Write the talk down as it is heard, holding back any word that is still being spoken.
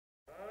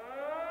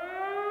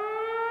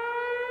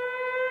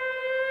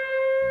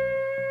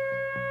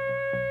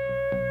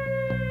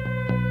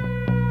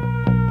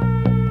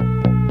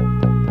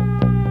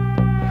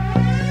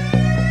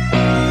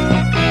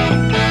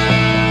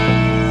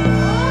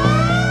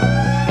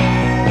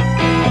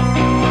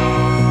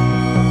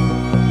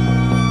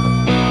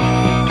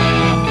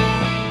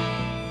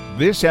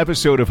This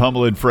episode of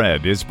Humble and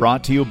Fred is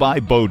brought to you by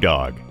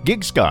Bodog,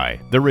 GigSky,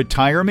 The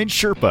Retirement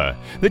Sherpa,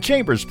 The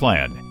Chambers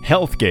Plan,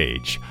 Health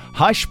Gauge,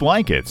 Hush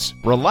Blankets,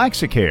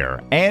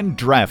 Relaxacare, and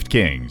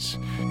DraftKings.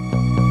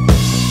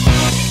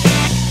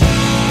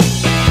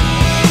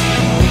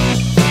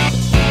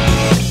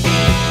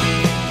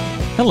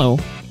 Hello,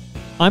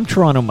 I'm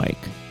Toronto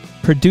Mike,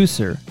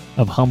 producer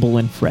of Humble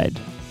and Fred.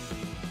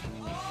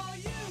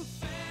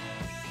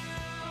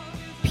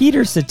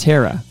 Peter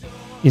Cetera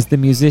is the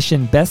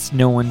musician best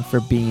known for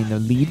being the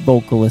lead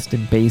vocalist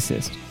and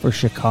bassist for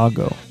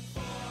Chicago.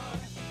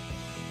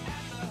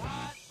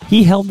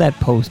 He held that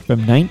post from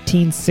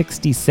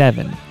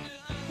 1967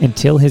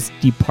 until his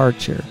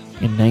departure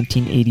in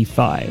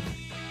 1985.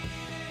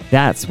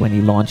 That's when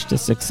he launched a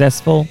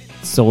successful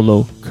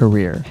solo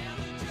career.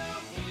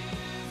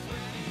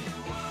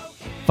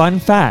 Fun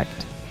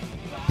fact,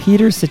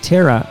 Peter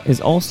Cetera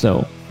is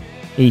also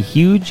a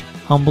huge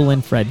Humble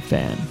and Fred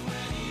fan.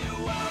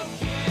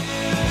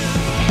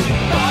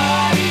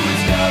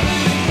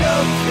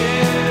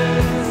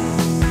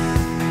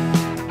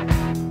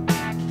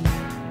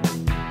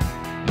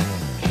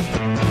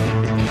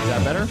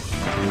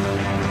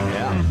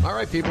 All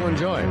right, people,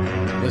 enjoy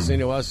listening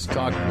to us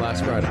talk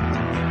last Friday.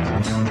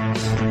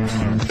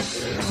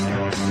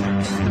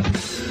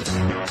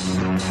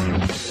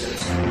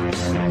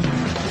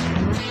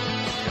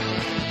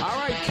 All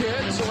right,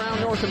 kids around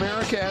North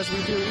America, as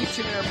we do each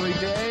and every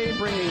day,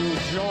 bringing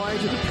joy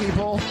to the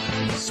people,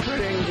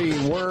 spreading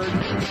the word.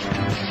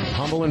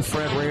 Humble and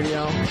Fred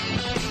Radio.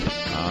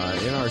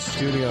 In our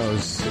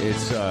studios,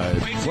 it's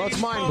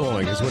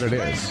mind-blowing is what it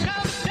is.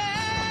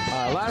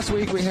 Last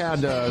week we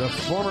had the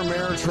former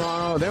mayor of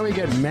Toronto. Then we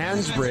get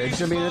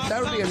Mansbridge. I mean,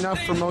 that would be enough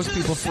for most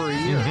people for a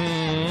year.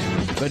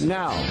 Mm-hmm. But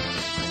now,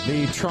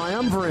 the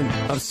triumvirate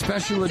of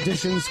special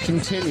editions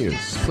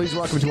continues. Please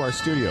welcome to our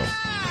studio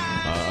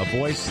a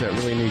voice that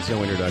really needs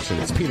no introduction.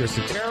 It's Peter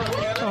Cetera.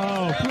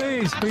 Oh,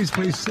 please,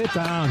 sit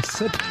down.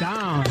 Sit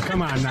down.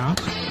 Come on now.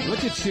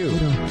 Look at you.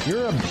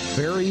 You're a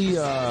very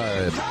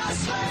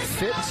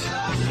fit.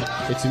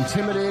 It's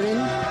intimidating.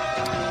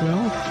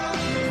 Well,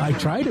 I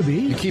try to be.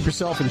 You keep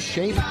yourself in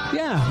shape?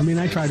 Yeah, I mean,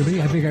 I try to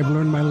be. I think I've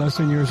learned my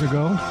lesson years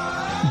ago.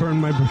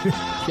 Burn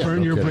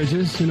your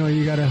bridges. You know,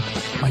 you gotta.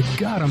 My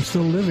God, I'm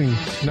still living.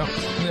 No,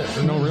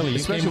 really.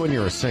 Especially when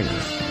you're a singer.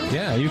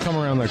 Yeah, you come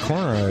around the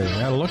corner,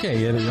 I look at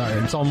you,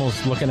 it's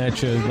almost looking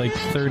at you like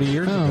 30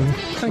 years ago.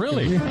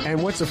 Really? You.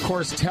 And what's, of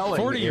course,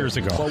 telling 40 years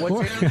ago.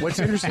 Well, what's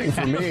interesting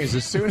for me is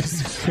as soon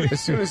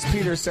as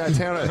Peter sat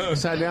down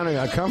and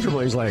got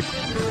comfortable, he's like,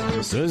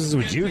 so this is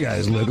what you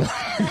guys look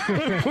like.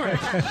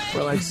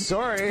 We're like,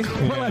 sorry.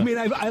 Well, I mean,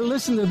 I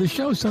listen to the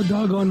show so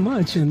doggone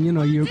much, and, you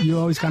know, you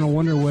always kind of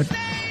wonder what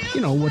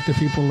the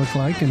people look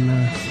like, and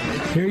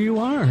here you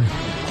are.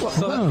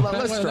 Well,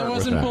 let's start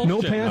with that.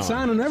 No pants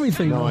on and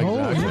everything. No,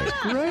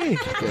 exactly. Great.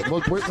 Yeah,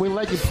 we'll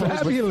let you pose.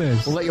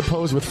 Fabulous. We'll let you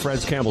pose with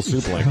Fred's Campbell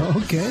soup like that.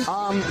 Okay.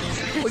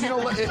 Well, you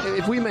know,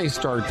 if we may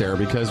start there,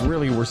 because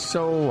really we're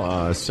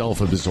so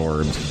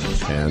self-absorbed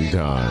and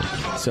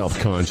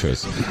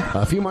self-conscious.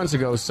 A few months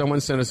ago, someone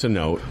sent us a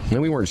note,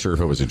 and we weren't sure if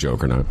it was a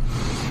joke or not.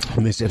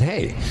 And they said,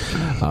 "Hey,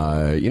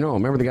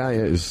 remember the guy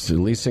is the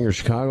lead singer of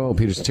Chicago,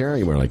 Peter Cetera?"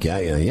 And we're like,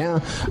 "Yeah."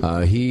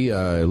 He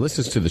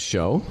listens to the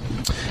show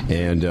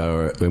and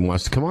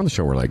wants to come on the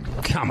show. We're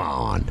like, "Come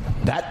on,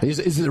 that is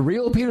it a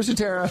real Peter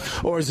Cetera,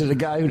 or is it a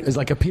guy who is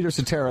like a Peter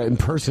Cetera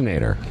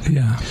impersonator?"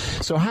 Yeah.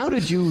 So how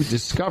did you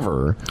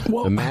discover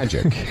the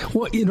magic?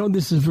 Well, you know,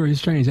 this is very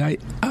strange. I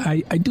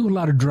do a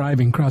lot of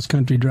driving,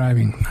 cross-country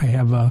driving. I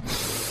have a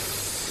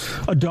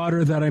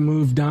daughter that I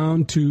moved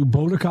down to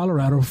Boulder,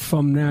 Colorado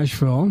from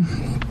Nashville,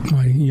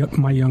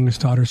 my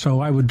youngest daughter.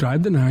 So I would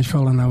drive to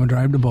Nashville and I would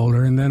drive to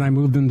Boulder, and then I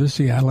moved into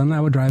Seattle and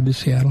I would drive to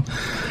Seattle.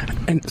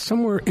 And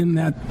somewhere in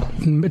that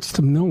midst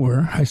of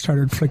nowhere, I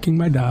started flicking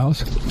my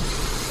dials.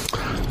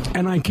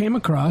 And I came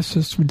across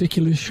this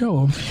ridiculous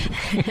show,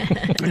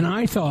 and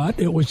I thought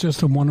it was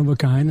just a one of a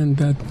kind,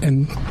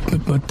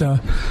 but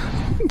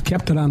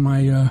kept it on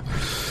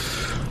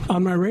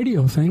my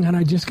radio thing, and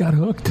I just got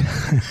hooked.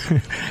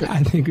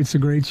 I think it's a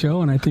great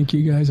show, and I think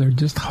you guys are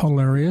just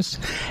hilarious.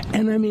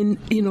 And I mean,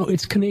 you know,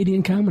 it's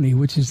Canadian comedy,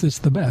 which is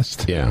just the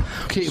best. Yeah.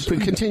 Okay, but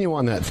continue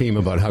on that theme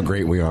about how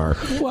great we are.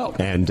 Well,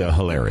 and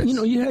hilarious. You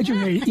know, you had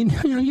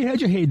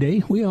your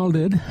heyday. We all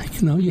did.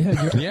 You know, you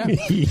had your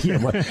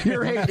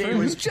your heyday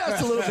was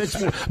just a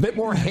little bit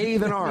more hay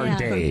than our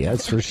day.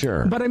 That's for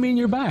sure. But I mean,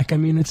 you're back. I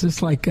mean, it's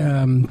just like.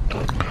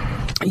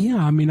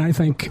 I mean, I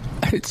think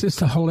it's just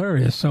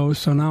hilarious. So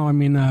now, I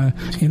mean,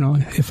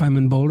 if I'm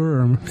in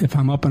Boulder or if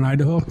I'm up in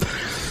Idaho,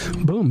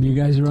 boom, you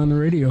guys are on the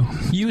radio.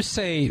 You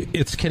say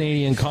it's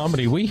Canadian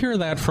comedy. We hear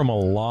that from a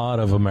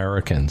lot of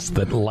Americans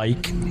that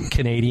like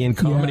Canadian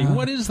comedy. Yeah.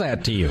 What is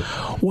that to you?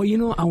 Well, you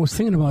know, I was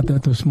thinking about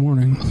that this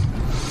morning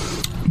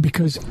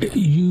because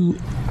you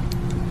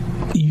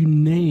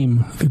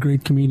name the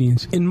great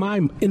comedians in my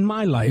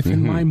life,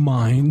 in my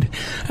mind.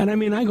 And I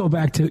mean, I go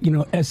back to,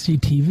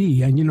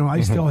 SCTV, and,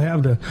 I still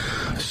have the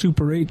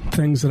Super 8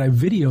 things that I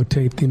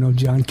videotaped,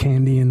 John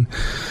Candy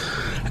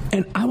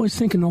And I was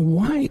thinking,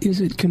 why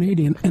is it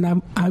Canadian?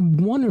 And I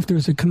wonder if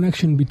there's a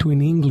connection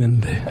between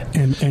England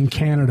and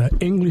Canada.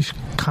 English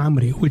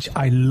comedy, which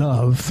I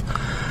love.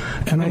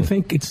 And I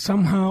think it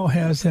somehow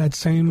has that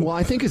same... Well,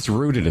 I think it's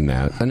rooted in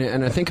that.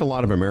 And I think a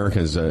lot of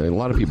Americans, a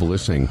lot of people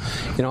listening,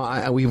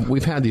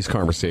 we've had these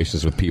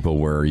conversations with people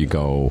where you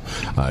go,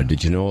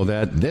 did you know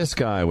that this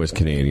guy was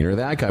Canadian or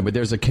that guy? But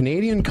there's a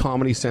Canadian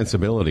comedy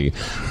sensibility.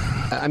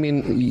 I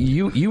mean,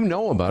 you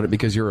know about it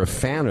because you're a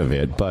fan of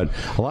it, but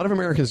a lot of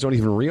Americans don't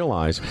even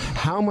realize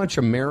how much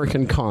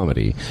American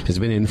comedy has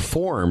been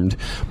informed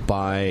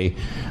by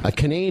a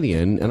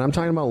Canadian, and I'm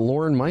talking about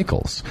Lorne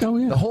Michaels. Oh,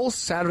 yeah. The whole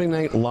Saturday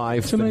Night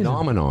Live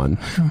phenomenon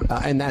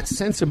and that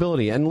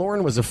sensibility. And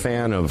Lorne was a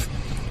fan of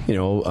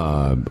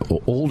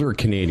older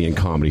Canadian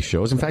comedy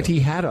shows. In fact,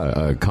 he had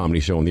a comedy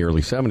show in the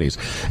early 70s.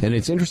 And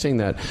it's interesting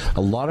that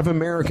a lot of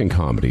American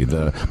comedy,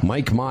 the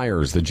Mike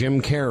Myers, the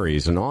Jim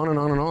Carreys, and on and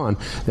on and on,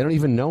 they don't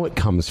even know it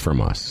comes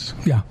from us.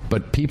 Yeah.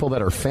 But people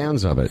that are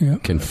fans of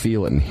it can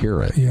feel it and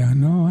hear it. Yeah,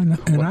 no, and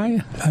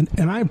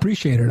I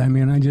appreciate it. I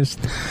mean, I just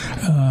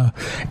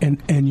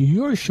and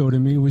your show to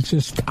me was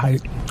just, I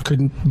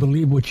couldn't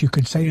believe what you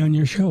could say on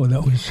your show.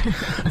 That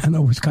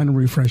was kind of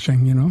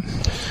refreshing,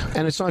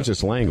 And it's not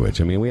just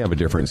language. I mean, we have a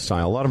different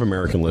style. A lot of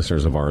American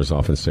listeners of ours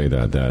often say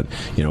that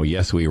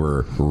yes, we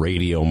were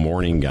radio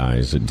morning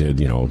guys that did,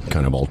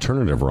 kind of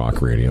alternative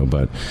rock radio,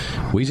 but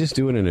we just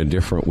do it in a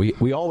different,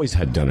 we always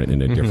had done it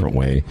in a different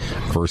way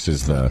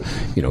versus the,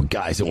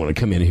 guys that want to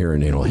come in here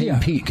and, hey,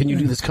 Pete, can you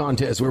do this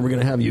contest where we're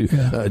going to have you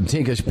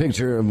take a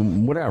picture of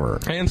whatever?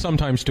 And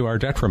sometimes to our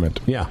detriment.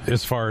 Yeah.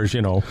 As far as,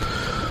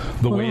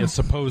 the way it's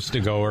supposed to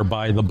go or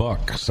by the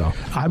book. So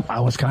I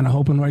was kind of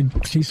hoping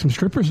I'd see some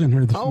strippers in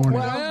here this morning.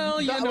 Well,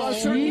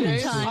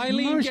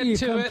 Eileen, get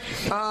to it.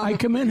 I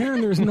come in here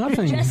and there's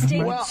nothing. Just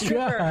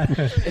stripper.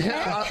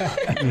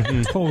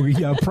 Oh,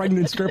 yeah,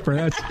 pregnant stripper.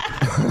 That's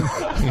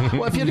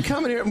well, if you had to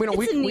come in here,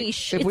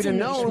 if we'd have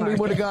known, we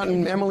would have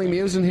gotten Emily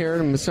Muse in here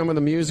and some of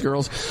the Muse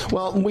girls.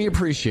 Well, we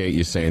appreciate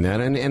you saying that,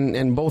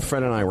 and both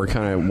Fred and I were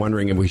kind of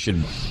wondering if we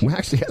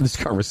actually had this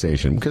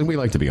conversation because we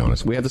like to be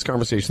honest. We had this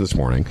conversation this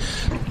morning,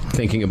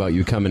 thinking about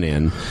you coming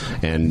in,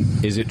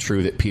 and is it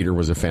true that Peter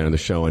was a fan of the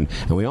show? And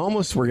we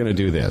almost were going to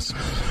do this.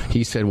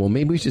 He said, well,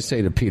 maybe we should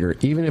say to Peter,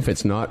 even if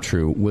it's not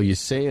true, will you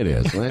say it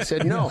is? And I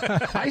said, no.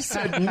 I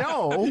said,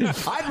 no.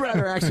 I'd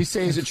rather actually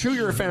say, is it true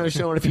you're a fan of the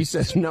show? And if he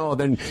says no,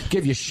 then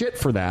give you shit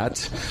for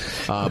that.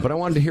 But I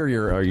wanted to hear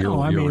your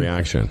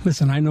reaction.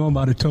 Listen, I know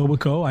about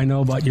Etobicoke. I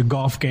know about your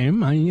golf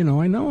game. I know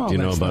all that stuff. Do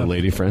you know about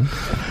Lady Friend?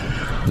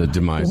 The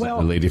demise of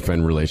the Lady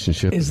Friend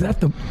relationship? Is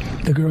that the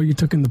girl you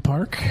took in the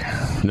park?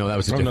 No, that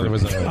was a different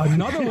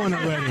another one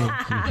already.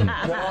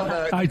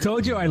 I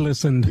told you I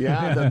listened.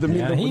 Yeah,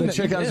 the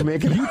chick I was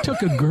making. You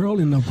took a girl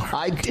in the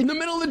park. In the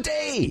middle of the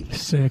day.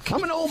 Sick.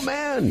 I'm an old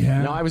man.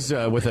 Yeah. No, I was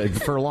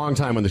for a long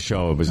time on the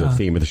show. It was a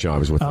theme of the show. I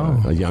was with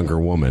a younger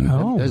woman.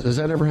 Oh. Has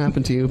that ever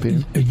happened to you,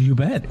 Peter? You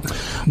bet.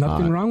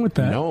 Nothing wrong with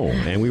that. No,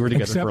 and we were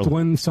together except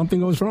when something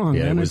goes wrong.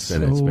 Yeah, it's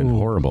been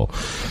horrible.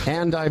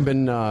 And I've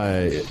been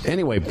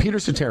anyway. Peter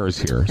Cetera's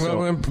here. Well,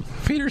 when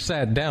Peter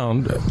sat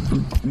down,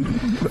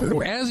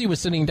 as he was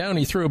sitting down,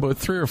 he threw about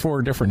 3 or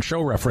 4 different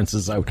show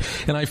references out,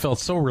 and I felt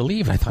so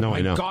relieved. I thought,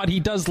 my God, he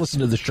does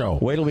listen to the show.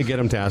 Wait till we get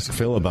him to ask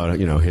Phil about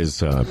his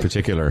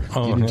particular.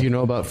 Do you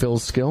know about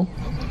Phil's skill?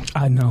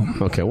 I know.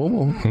 Okay,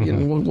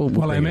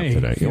 we'll I may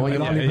today.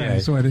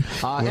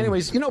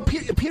 Anyways,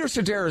 Peter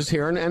Cetera is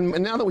here,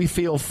 and now that we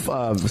feel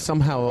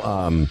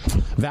somehow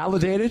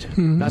validated,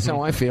 that's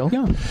how I feel.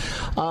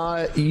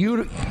 Yeah.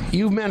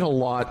 You've meant a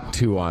lot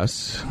to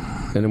us,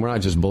 and we're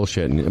not just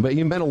bullshitting, but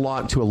you meant a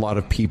lot to a lot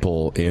of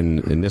people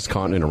in this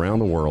continent, around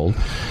the world.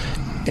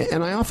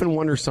 And I often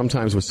wonder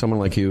sometimes with someone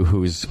like you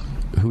whose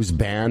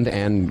band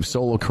and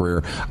solo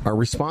career are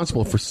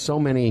responsible for so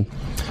many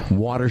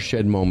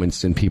watershed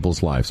moments in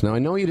people's lives. Now, I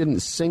know you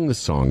didn't sing the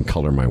song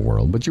Color My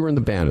World, but you were in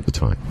the band at the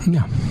time.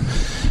 Yeah.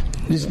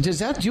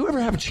 Do you ever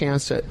have a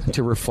chance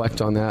to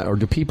reflect on that, or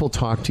do people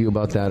talk to you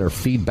about that, or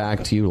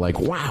feedback to you like,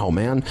 wow,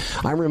 man,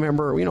 I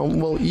remember,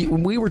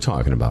 we were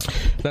talking about it.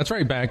 That's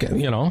right, back, in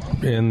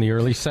the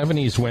early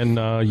 70s when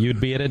you'd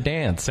be at a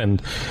dance,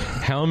 and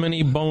how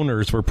many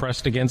boners were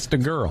pressed against a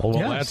girl?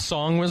 Well, that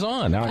song was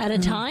on. At a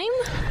time?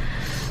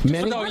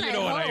 Many, no, you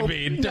know what I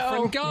mean.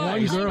 Different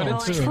guys, but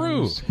it's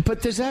true.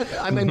 But does that?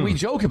 I mean, we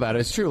joke about it.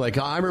 It's true. Like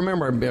I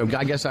remember,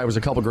 I guess I was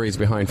a couple grades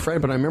behind Fred,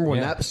 but I remember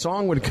when that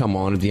song would come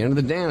on at the end of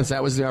the dance.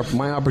 That was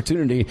my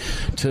opportunity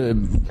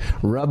to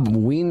rub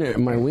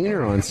my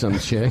wiener on some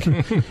chick.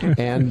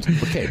 And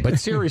okay, but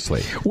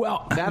seriously,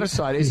 well, that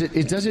aside,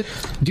 does it?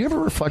 Do you ever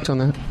reflect on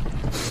that?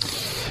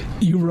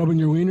 You rubbing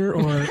your wiener,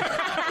 or?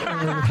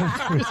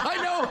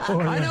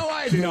 I know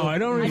I do. No, I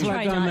don't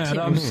reflect on that.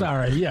 To. I'm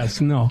sorry.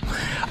 Yes, no.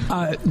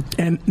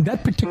 And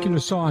that particular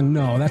song,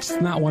 no, that's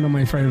not one of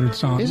my favorite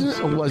songs.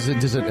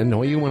 Does it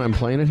annoy you when I'm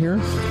playing it here?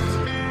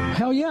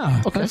 Hell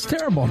yeah. Okay. That's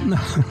terrible.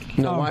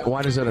 No,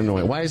 why does that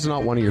annoy you? Why is it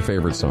not one of your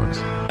favorite songs?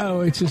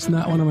 Oh, it's just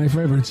not one of my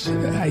favorites.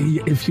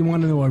 If you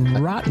want to know a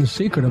rotten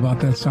secret about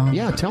that song.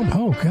 Yeah, tell me.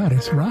 Oh, God,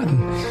 it's rotten.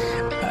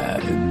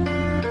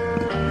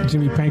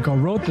 Jimmy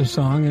Pankow wrote the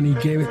song, and he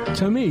gave it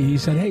to me. He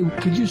said, "Hey,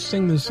 could you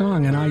sing the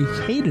song?" And I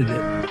hated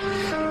it.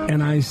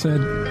 And I said,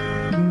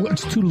 well,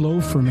 it's too low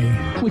for me,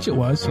 which it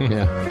was.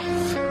 Yeah.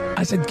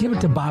 I said, give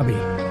it to Bobby.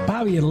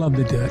 Bobby would love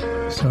to do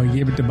it. So he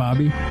gave it to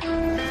Bobby.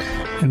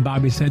 And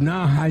Bobby said,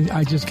 no,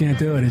 I just can't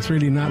do it. It's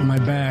really not in my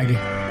bag.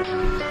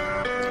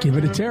 Give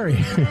it to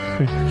Terry.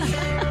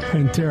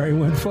 And Terry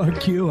went,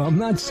 fuck you. I'm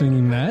not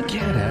singing that.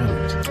 Get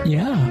out.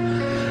 Yeah.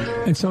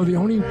 And so the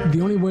only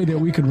way that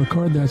we could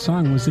record that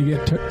song was to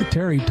get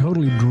Terry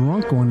totally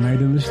drunk one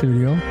night in the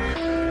studio.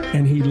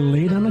 And he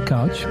laid on the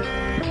couch.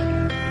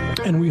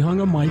 And we hung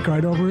a mic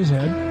right over his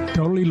head,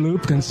 totally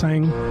looped, and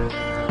sang.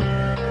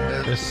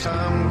 This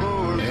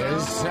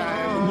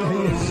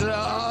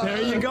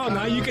there you go.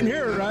 Now you can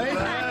hear it, right?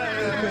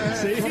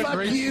 See?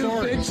 Fuck you,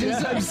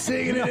 bitches. I'm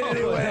singing it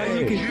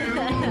anyway.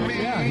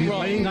 Yeah, he's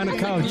laying on a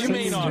couch. You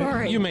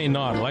may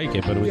not like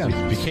it, but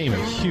it became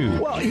a huge.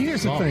 Well,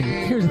 here's the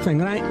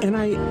thing,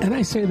 and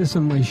I say this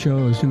in my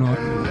shows. You know,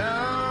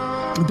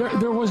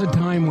 there was a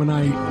time when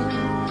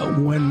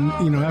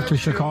after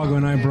Chicago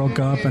and I broke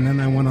up, and then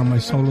I went on my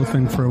solo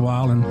thing for a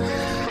while, and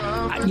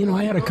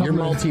I had a couple. Your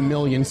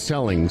multi-million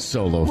selling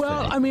solo.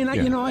 Well, thing. I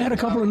mean, I had a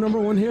couple of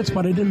 #1 hits,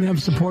 but I didn't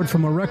have support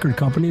from a record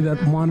company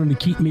that wanted to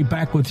keep me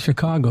back with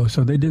Chicago,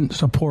 so they didn't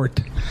support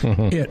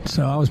it.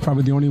 So I was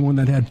probably the only one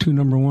that had 2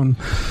 #1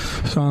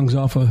 songs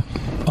off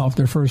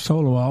their first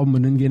solo album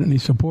and didn't get any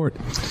support.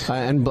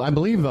 And I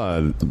believe,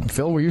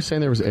 Phil, were you saying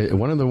there was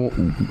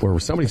or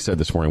somebody said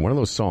this morning, one of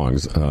those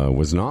songs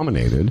was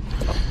nominated?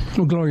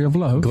 Well, Glory of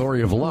Love.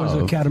 Glory of Love. It was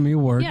an Academy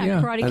Award.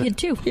 Yeah, Karate Kid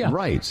too. Yeah.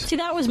 Right. See,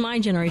 that was my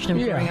generation of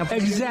growing up.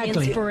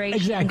 Exactly.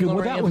 Inspiration,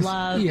 Glory of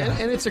Love. Yeah.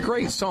 And it's a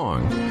great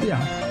song.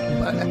 Yeah.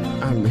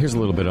 Here's a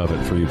little bit of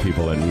it for you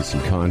people that need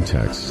some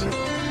context.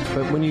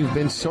 But when you've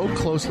been so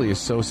closely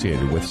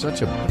associated with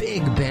such a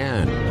big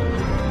band,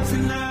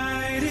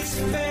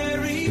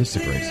 this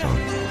is a great song.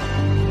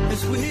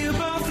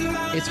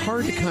 It's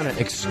hard to kind of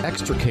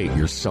extricate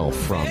yourself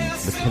from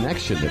the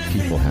connection that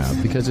people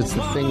have, because it's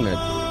the thing that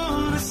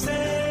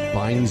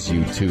binds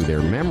you to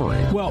their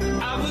memory. Well,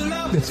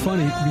 it's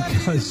funny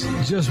because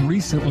just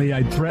recently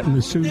I threatened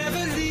to sue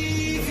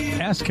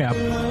ASCAP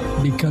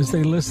because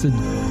they listed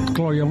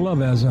Glory of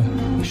Love as a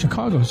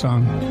Chicago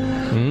song.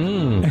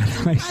 And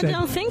I said, I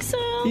don't think so.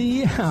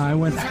 Yeah, I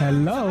went,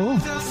 hello.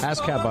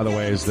 ASCAP, by the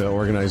way, is the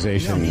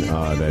organization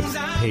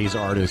that pays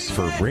artists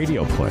for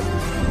radio play.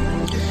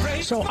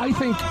 So I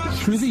think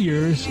through the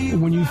years,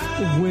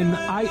 when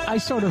I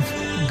sort of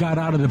got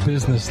out of the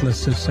business,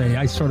 let's just say,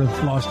 I sort of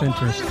lost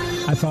interest.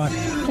 I thought,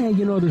 hey,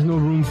 there's no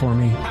room for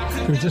me.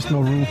 There's just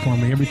no room for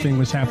me. Everything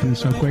was happening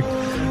so quick.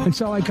 And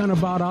so I kind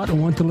of bowed out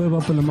and went to live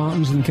up in the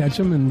mountains and catch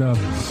them, and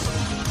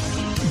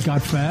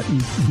got fat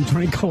and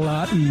drank a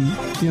lot and,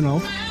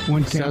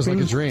 went camping. Sounds like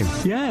a dream.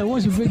 Yeah, it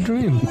was a big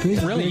dream.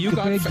 Really? You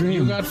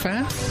got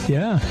fat?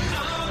 Yeah.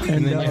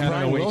 And then you had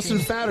Brian Wilson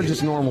fat or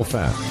just normal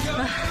fat?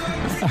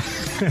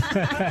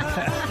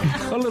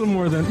 A little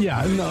more than,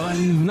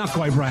 not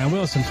quite Brian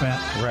Wilson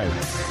fat. Right.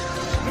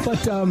 But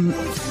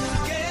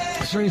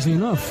strangely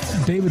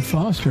enough, David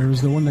Foster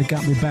is the one that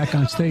got me back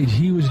on stage.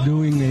 He was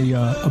doing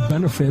a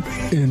benefit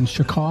in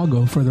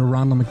Chicago for the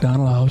Ronald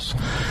McDonald House,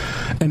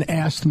 and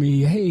asked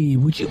me, hey,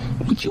 would you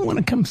want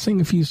to come sing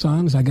a few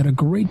songs? I got a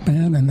great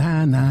band, and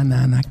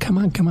nah, come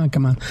on.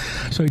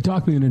 So he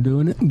talked me into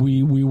doing it.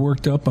 We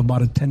worked up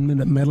about a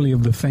 10-minute medley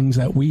of the things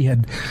that we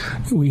had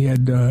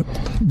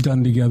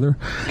done together.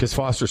 Because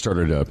Foster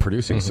started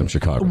producing some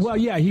Chicago. Well,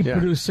 yeah, he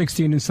produced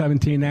 16 and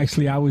 17.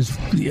 Actually,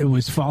 it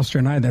was Foster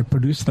and I that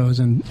produced those,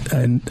 and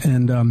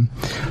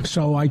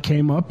so I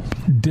came up,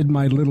 did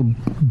my little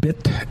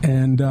bit,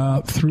 and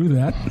through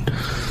that,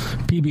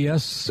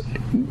 PBS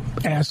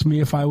asked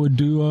me if I would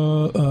do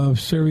a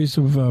series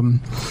of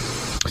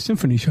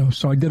symphony shows.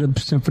 So I did a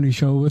symphony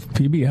show with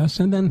PBS,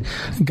 and then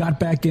got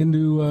back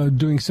into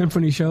doing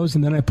symphony shows,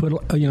 and then I put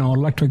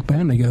electric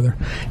band together.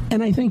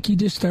 And I think I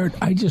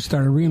just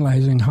started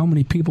realizing how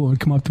many people would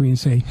come up to me and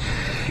say,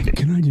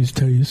 can I just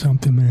tell you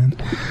something, man?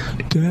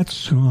 That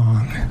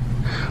song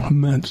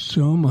meant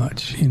so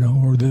much,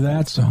 or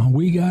that song,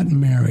 we got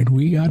married,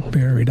 we got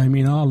buried,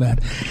 all that.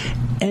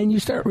 And you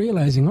start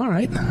realizing, all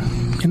right,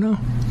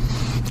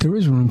 there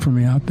is room for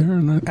me out there,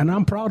 and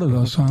I'm proud of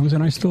those songs,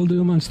 and I still do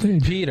them on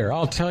stage. Peter,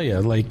 I'll tell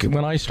you, like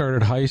when I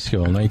started high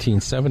school in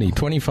 1970,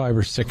 25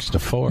 or 6 to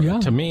 4. Yeah.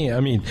 To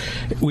me,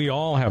 we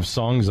all have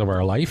songs of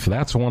our life.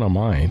 That's one of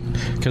mine,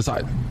 because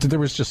there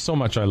was just so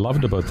much I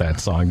loved about that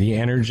song, the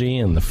energy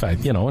and the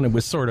fact, and it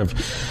was sort of,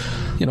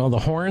 the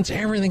horns,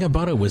 everything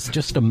about it was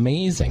just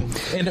amazing.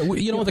 And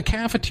the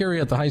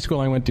cafeteria at the high school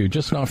I went to,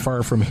 just not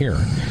far from here,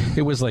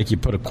 it was like you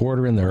put a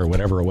quarter in there or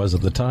whatever it was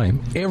at the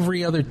time.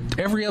 Every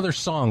other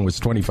song was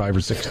 25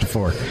 or 6 to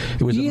 4.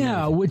 It was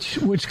amazing.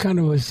 which kind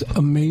of was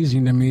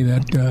amazing to me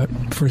that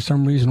for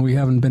some reason we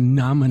haven't been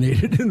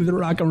nominated into the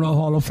Rock and Roll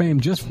Hall of Fame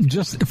just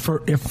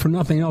for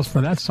nothing else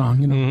for that song.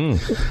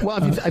 Mm-hmm.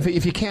 Well,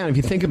 if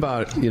you think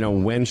about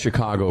when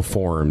Chicago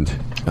formed,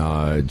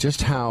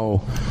 just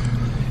how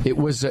it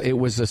was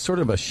a sort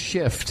of a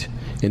shift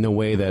in the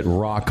way that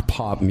rock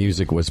pop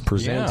music was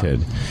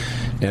presented. Yeah.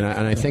 And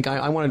I think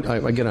I want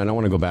to, again, I don't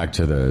want to go back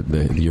to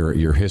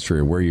your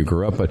history of where you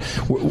grew up,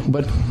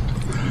 but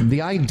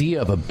the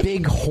idea of a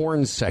big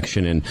horn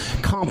section and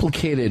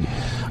complicated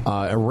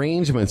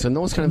arrangements and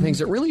those kind of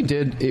things, it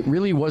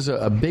really was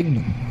a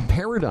big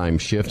paradigm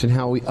shift in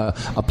how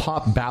a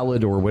pop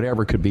ballad or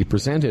whatever could be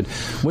presented.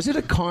 Was it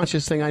a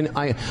conscious thing?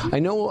 I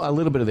know a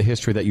little bit of the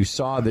history that you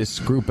saw this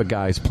group of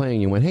guys playing.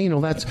 You went, hey,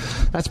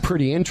 that's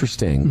pretty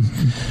interesting.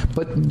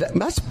 But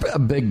that's a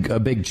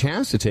big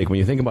chance to take when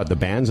you think about the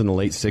bands in the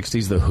late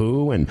 60s, The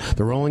Who and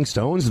the Rolling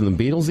Stones and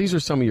the Beatles. These are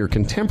some of your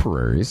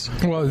contemporaries.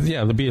 Well,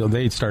 yeah, the Beatles,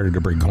 they started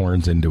to bring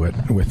horns into it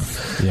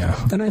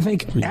And I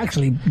think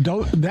actually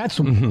that's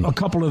a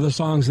couple of the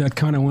songs that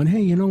kind of went,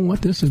 hey, you know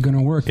what, this is going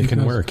to work. It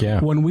can work,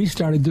 yeah. When we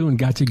started doing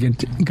Got to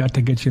Get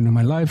You Into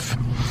My Life,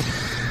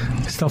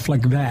 stuff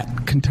like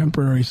that,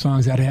 contemporary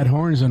songs that had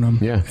horns in them,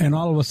 and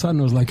all of a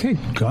sudden it was like, hey,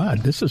 God,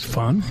 this is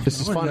fun. This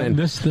is fun, and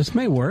this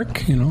may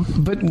work, you know.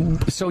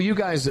 But so you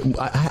guys,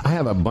 I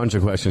have a bunch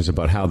of questions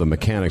about how the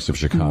mechanics of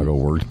Chicago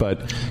worked.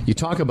 But you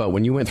talk about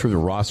when you went through the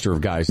roster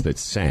of guys that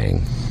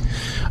sang.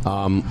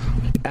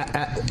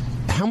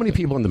 How many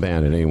people in the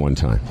band at any one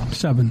time?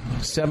 7.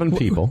 7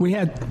 people.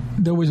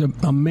 There was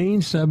a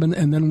main 7,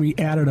 and then we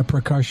added a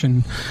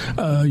percussion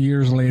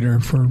years later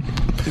for.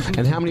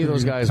 And how many of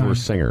those guys were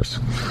singers?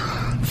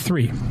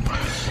 3.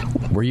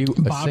 Were you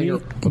a singer?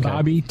 Okay.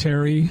 Bobby,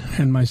 Terry,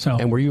 and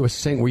myself. And were you a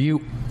singer?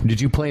 Did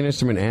you play an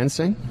instrument and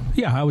sing?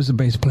 Yeah, I was a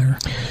bass player.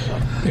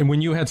 And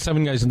when you had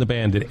 7 guys in the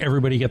band, did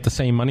everybody get the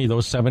same money,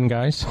 those 7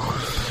 guys?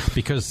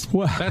 Because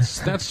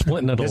that's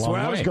splitting it a long way.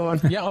 Where I was going.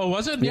 Yeah, oh,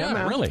 was it?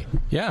 Yeah, really?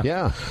 Yeah.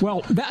 Yeah.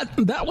 Well,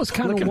 that was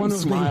kind of one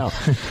of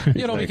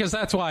the... because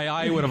that's why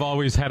I would have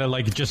always had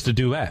it just a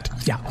duet.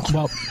 Yeah,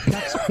 well,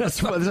 that's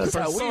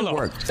how we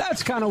worked.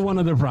 That's kind of one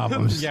of the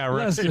problems. Yeah,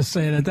 right. Let's just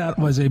say that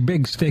was a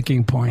big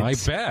sticking point. I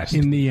bet.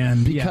 In the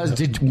end. Because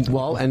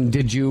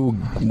did you,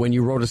 when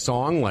you wrote a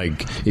song,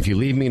 like If You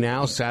Leave Me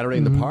Now, Saturday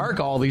in the Park,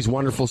 all these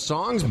wonderful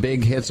songs,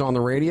 big hits on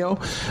the radio,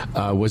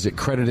 was it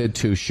credited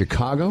to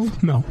Chicago?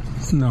 No,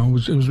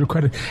 it was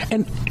credited.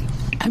 And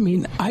I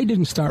mean, I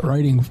didn't start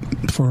writing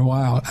for a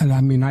while, and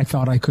I mean, I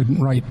thought I couldn't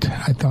write.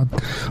 I thought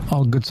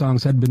all good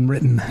songs had been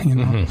written, you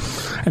know.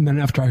 Mm-hmm. And then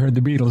after I heard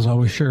the Beatles, I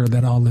was sure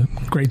that all the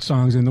great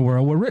songs in the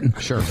world were written.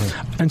 Sure.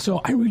 And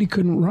so I really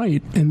couldn't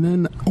write. And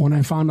then when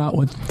I found out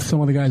what some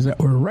of the guys that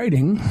were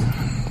writing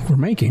were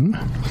making,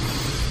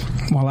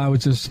 while I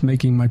was just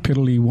making my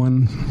piddly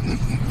one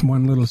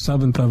little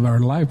seventh of our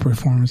live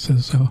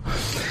performances. So,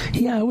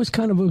 yeah, it was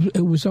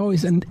it was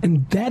always, and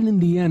that in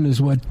the end is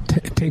what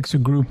takes a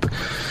group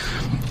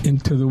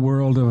into the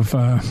world of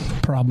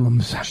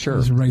problems. Sure.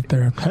 Is right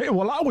there. Hey,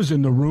 well, I was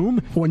in the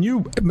room when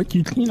you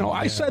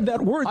I said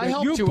that word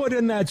that you put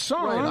in that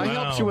song. Right, I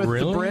helped you with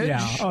the bridge.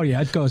 Yeah. Oh,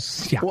 yeah, it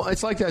goes, yeah. Well,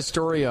 it's like that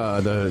story,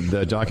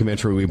 the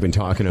documentary we've been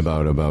talking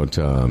about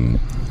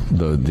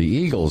the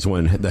Eagles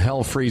when the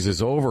Hell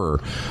Freezes Over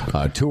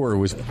tour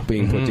was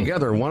being put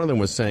together. One of them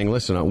was saying,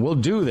 listen, we'll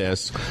do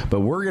this, but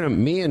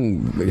me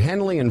and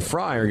Henley and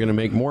Fry are going to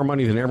make more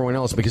money than everyone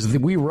else because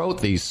we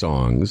wrote these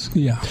songs.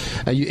 Yeah.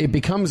 It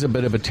becomes a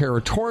bit of a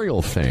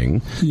territorial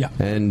thing. Yeah.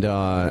 And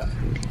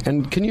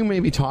can you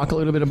maybe talk a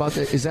little bit about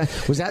that?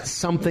 Was that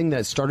something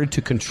that started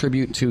to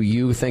contribute to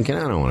you thinking,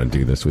 I don't want to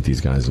do this with these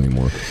guys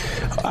anymore?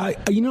 I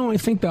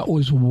think that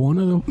was one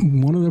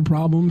of the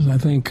problems. I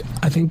think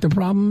the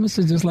problem is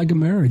just like a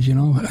marriage,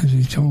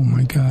 oh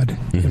my God,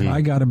 if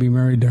I got to be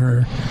married to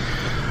her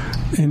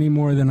any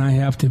more than I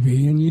have to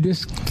be, and you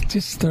just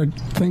start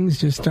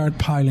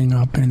piling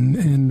up,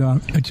 and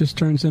it just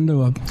turns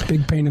into a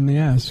big pain in the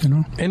ass,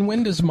 And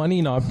when does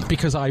money not?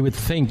 Because I would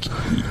think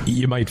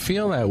you might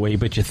feel that way,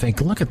 but you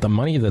think, look at the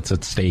money that's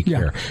at stake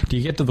here. Do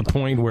you get to the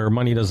point where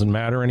money doesn't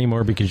matter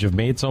anymore because you've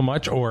made so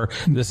much, or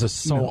this is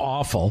so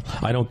awful,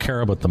 I don't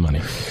care about the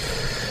money?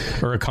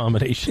 Or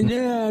accommodation?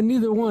 Yeah,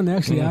 neither one.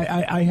 Actually,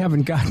 I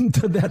haven't gotten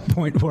to that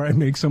point where I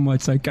make so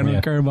much I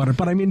don't care about it.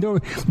 But I mean,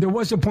 there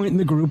was a point in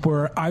the group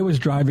where I was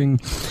driving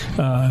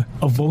a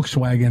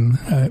Volkswagen,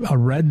 a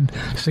red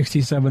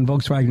 '67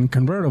 Volkswagen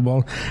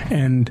convertible,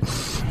 and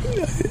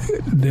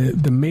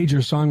the major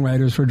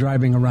songwriters were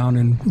driving around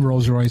in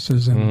Rolls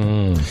Royces,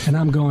 and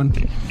I'm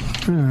going.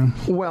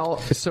 Well,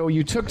 so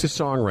you took to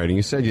songwriting.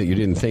 You said you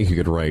didn't think you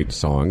could write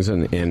songs,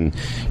 and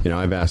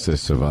I've asked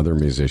this of other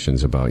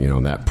musicians about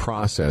that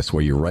process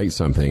where you write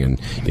something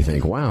and you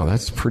think, wow,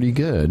 that's pretty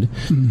good.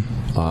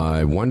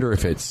 I wonder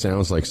if it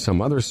sounds like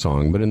some other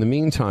song. But in the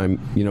meantime,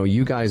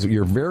 you guys,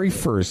 your very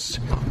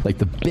first, like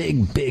the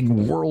big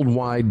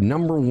worldwide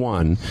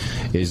 #1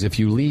 is If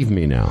You Leave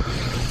Me Now,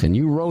 and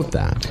you wrote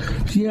that.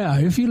 Yeah,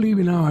 If You Leave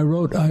Me Now, I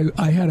wrote.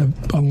 I had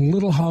a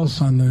little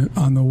house on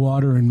the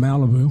water in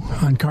Malibu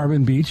on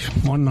Carbon Beach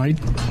one night,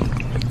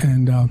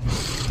 and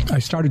I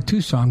started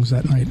 2 songs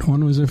that night.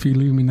 One was If You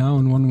Leave Me Now,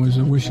 and one was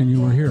Wishing You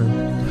Were Here,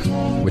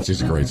 which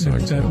is a great song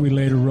that I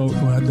later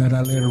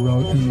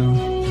wrote.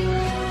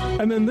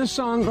 And then this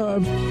song,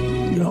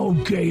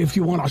 okay, if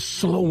you want a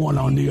slow one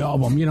on the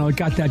album, it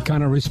got that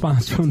kind of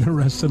response from the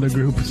rest of the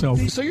group. So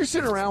you're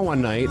sitting around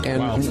one night,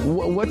 and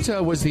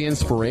what was the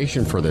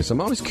inspiration for this? I'm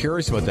always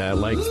curious about that.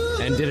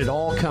 And did it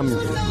all come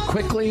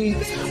quickly,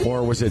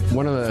 or was it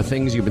one of the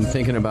things you've been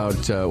thinking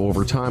about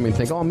over time and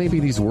think, oh, maybe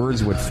these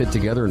words would fit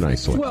together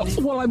nicely?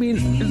 Well, I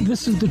mean,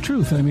 this is the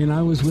truth. I mean,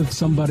 I was with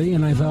somebody,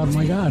 and I thought,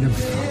 my God,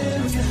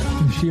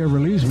 if she ever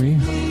leaves me,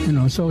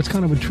 so it's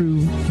kind of a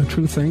true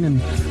thing. And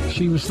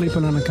she was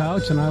sleeping on the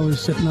couch, and I was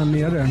sitting on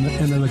the other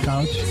end of the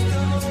couch,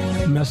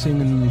 messing.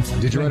 And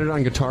did you write it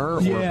on guitar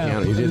or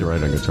piano? You did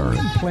write it on guitar.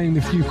 Playing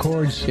the few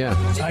chords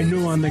I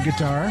knew on the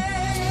guitar,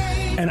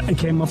 and I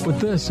came up with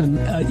this. And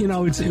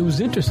it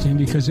was interesting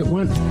because it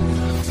went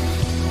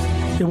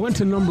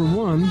to number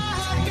one,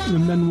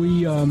 and then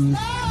we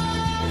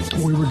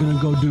were going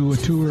to go do a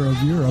tour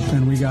of Europe,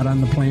 and we got on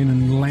the plane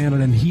and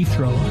landed in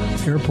Heathrow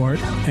Airport,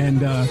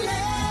 and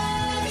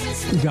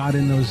got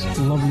in those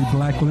lovely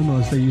black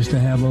limos they used to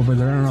have over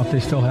there. I don't know if they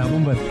still have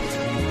them,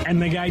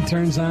 and the guy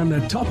turns on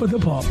the Top of the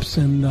Pops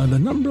and the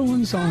number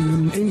one song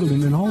in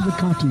England and all the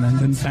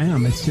continent, and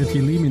bam, it's If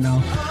You Leave Me Now.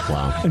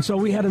 Wow. And so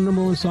we had a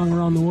number one song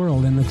around the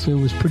world, and it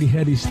was pretty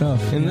heady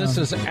stuff. And this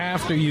is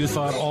after you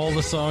thought all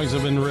the songs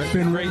have been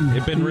written,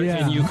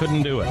 and you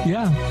couldn't do it.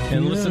 Yeah.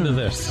 And listen to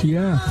this.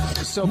 Yeah.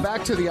 So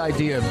back to the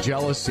idea of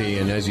jealousy,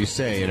 and as you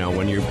say,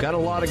 when you've got a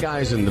lot of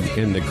guys in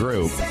the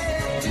group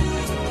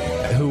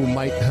who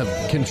might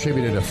have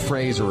contributed a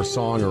phrase or a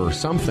song or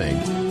something.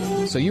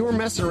 So you were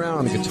messing around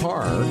on the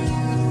guitar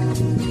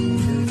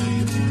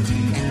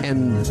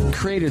and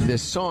created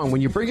this song.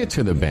 When you bring it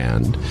to the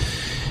band,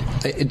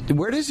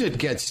 where does it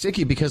get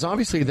sticky? Because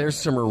obviously there's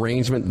some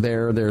arrangement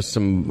there. There's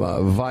some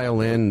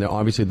violin,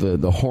 obviously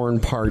the horn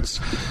parts.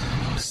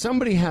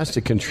 Somebody has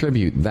to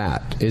contribute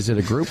that. Is it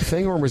a group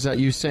thing, or was that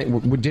you saying,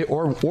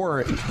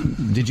 or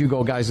did you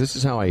go, guys, this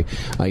is how I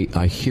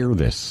hear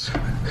this?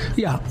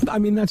 Yeah, I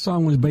mean, that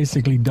song was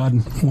basically done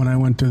when I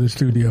went to the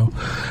studio.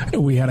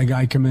 We had a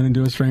guy come in and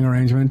do a string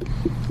arrangement.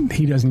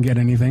 He doesn't get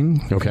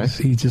anything. Okay.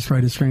 He just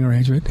write a string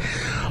arrangement.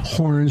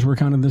 Horns were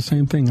kind of the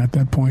same thing at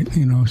that point,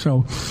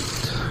 so...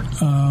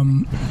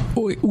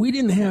 we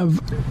didn't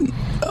have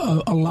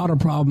a lot of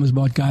problems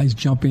about guys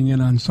jumping in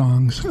on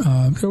songs.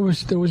 There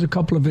was a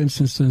couple of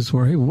instances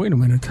where, hey, wait a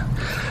minute,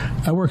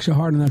 I worked so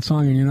hard on that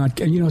song and you're not,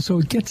 so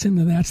it gets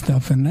into that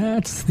stuff, and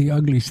that's the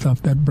ugly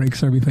stuff that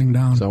breaks everything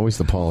down. It's always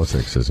the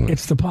politics, isn't it?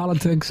 It's the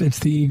politics, it's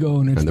the ego,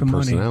 and it's the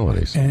money.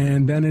 Personalities.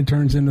 And then it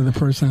turns into the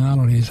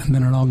personalities, and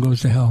then it all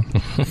goes to hell.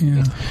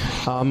 Yeah.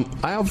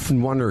 I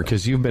often wonder,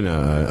 because you've been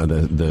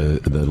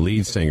the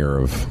lead singer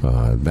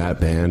of that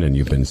band, and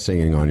you've been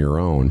singing on your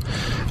own,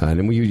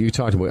 and you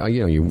talked about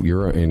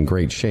you're in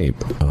great shape.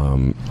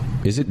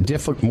 Is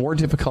it more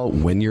difficult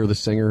when you're the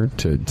singer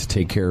to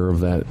take care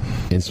of that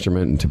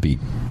instrument and to be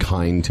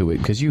kind to it?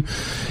 Because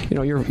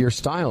your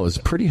style is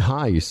pretty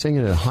high. You sing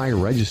it at a high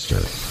register.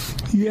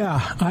 Yeah,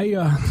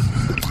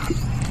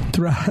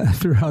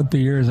 throughout the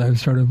years, I've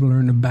sort of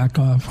learned to back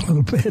off a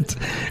little bit.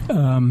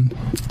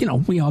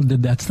 We all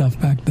did that stuff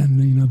back then,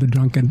 the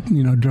drunken,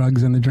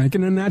 drugs and the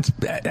drinking. And that's,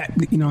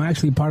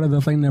 actually part of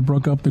the thing that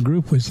broke up the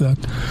group was that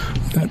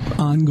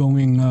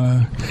ongoing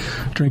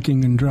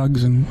drinking and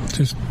drugs and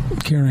just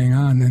carrying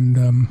on.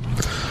 And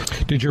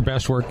did your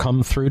best work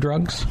come through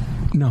drugs?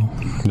 No,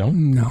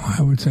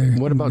 I would say.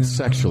 What about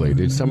sexually?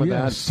 Did some of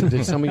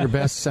did some of your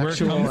best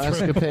sexual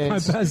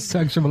escapades? My best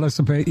sexual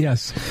escapade,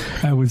 yes,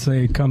 I would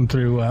say come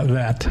through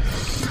that.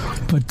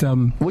 But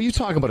well, you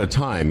talk about a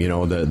time,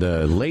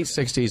 the late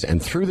 '60s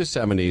and through the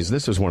 '70s.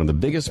 This was one of the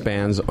biggest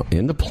bands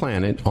on the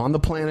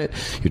planet.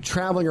 You're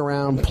traveling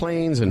around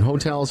planes and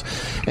hotels,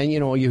 and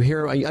you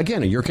hear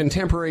again your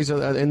contemporaries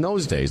in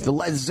those days, the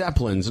Led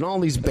Zeppelins and all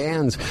these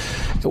bands.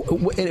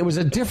 It was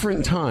a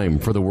different time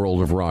for the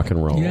world of rock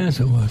and roll. Yes,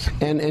 it was.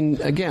 And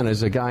again,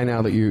 as a guy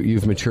now that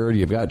you've matured,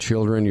 you've got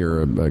children,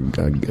 you're a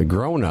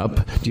grown up.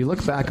 Do you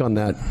look back on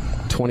that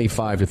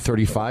 25 to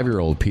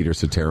 35-year-old Peter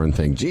Cetera and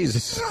think,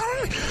 Jesus,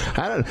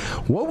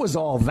 what was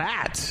all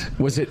that?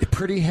 Was it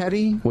pretty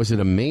heady? Was it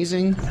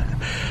amazing?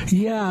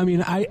 Yeah, I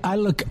mean, I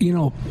look,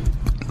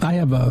 I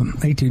have a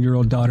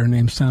 18-year-old daughter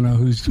named Sana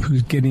who's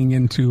getting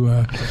into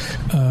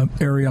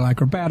aerial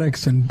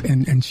acrobatics,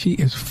 and she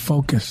is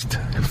focused.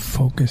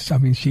 I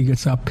mean, she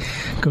gets up,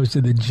 goes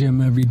to the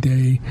gym every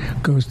day,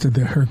 goes to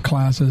her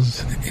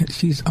classes.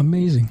 She's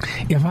amazing.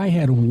 If I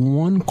had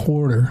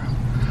 1/4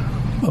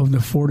 of the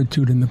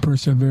fortitude and the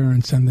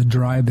perseverance and the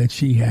drive that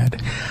she had,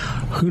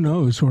 who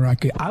knows where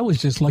I was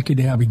just lucky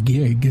to have a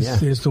gig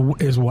is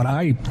what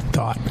I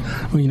thought.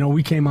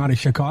 We came out of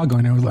Chicago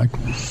and I was like,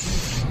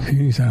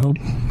 geez, I hope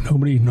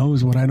nobody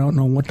knows I don't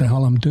know what the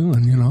hell I'm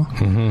doing,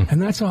 Mm-hmm.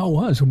 And that's how it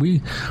was.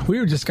 We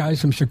were just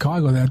guys from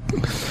Chicago that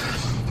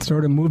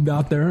sort of moved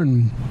out there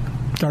and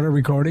started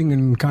recording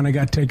and kind of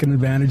got taken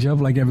advantage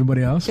of like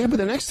everybody else. Yeah, but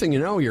the next thing you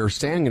know, you're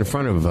standing in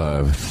front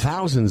of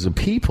thousands of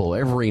people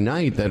every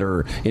night that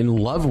are in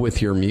love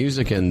with your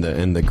music and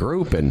the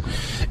group, and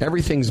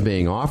everything's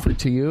being offered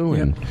to you.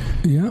 And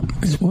yeah,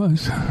 it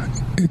was.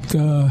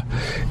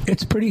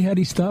 It's pretty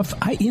heady stuff.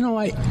 I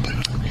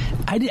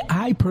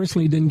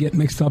personally didn't get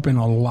mixed up in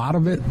a lot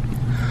of it.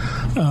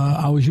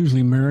 I was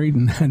usually married,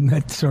 and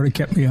that sort of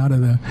kept me out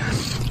of the.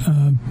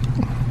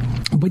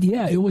 But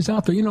yeah, it was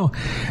out there. You know,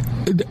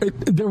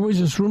 there was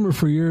this rumor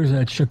for years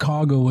that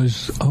Chicago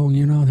was,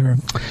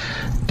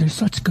 they're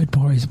such good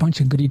boys, a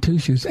bunch of goody two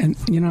shoes, and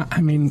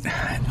I mean,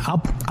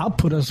 I'll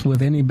put us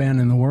with any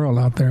band in the world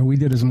out there. We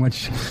did as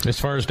much as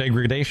far as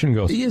degradation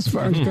goes. As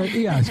far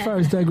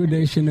as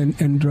degradation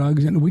and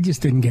drugs, and we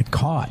just didn't get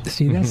caught.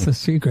 See, that's the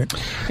secret.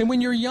 And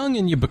when you're young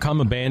and you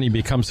become a band, you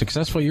become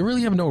successful, you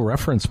really have no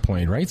reference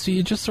point, right? So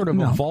you just sort of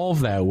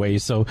evolve that way.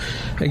 So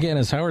again,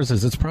 as Howard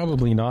says, it's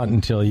probably not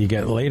until you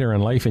get later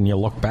in life and you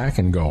look back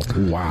and go,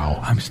 wow,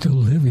 I'm still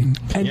living.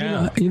 And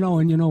you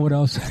know what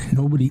else?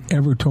 Nobody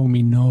ever told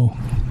me no.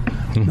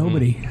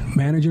 Nobody.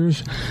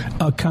 Managers,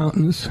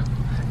 accountants,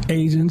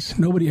 agents,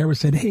 nobody ever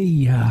said,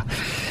 hey,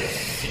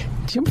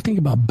 did you ever think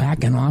about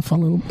backing off a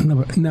little?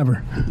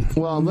 Never.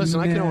 Well, listen,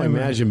 I can only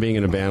imagine being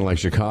in a band like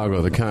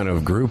Chicago, the kind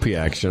of groupie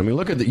action. I mean,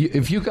 look at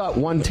if you got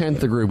 1/10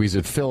 the groupies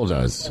that Phil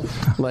does.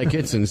 Like,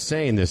 it's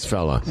insane, this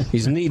fella.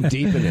 He's knee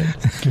deep in it.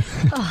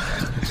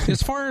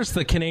 As far as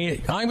the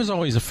Canadian, I was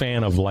always a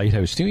fan of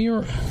Lighthouse.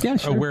 You're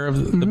aware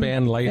of the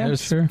band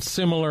Lighthouse? Yeah, sure.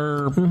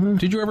 Similar.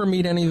 Did you ever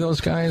meet any of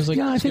those guys? Like,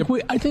 I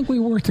think we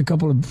worked a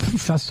couple of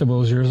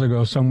festivals years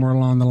ago, somewhere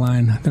along the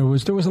line. There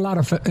was a lot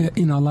of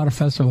a lot of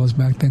festivals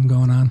back then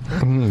going on.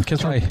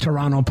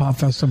 Toronto Pop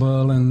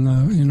Festival, and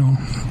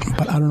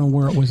but I don't know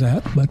where it was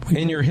at. But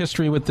in your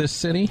history with this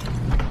city?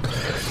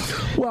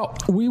 Well,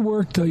 we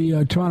worked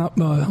the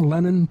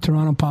Lennon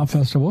Toronto Pop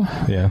Festival.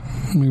 Yeah,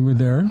 we were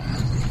there.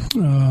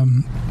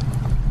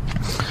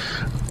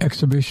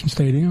 Exhibition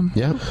Stadium.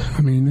 Yeah,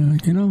 I mean,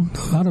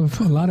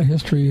 a lot of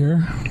history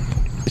here.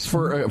 It's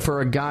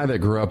for a guy that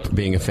grew up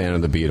being a fan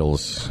of the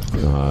Beatles,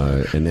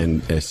 and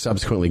then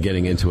subsequently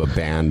getting into a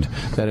band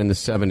that in the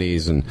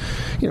 70s and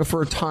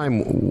for a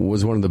time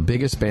was one of the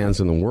biggest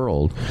bands in the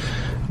world.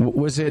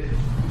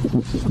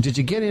 Did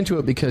you get into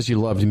it because you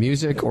loved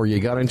music, or you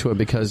got into it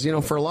because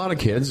for a lot of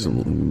kids,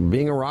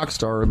 being a rock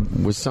star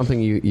was something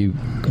you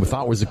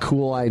thought was a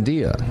cool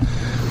idea?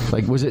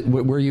 Like,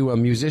 were you a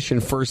musician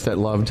first that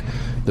loved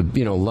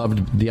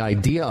the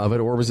idea of it,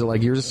 or was it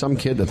like you're just some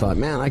kid that thought,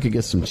 man, I could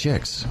get some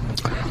chicks?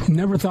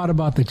 Never thought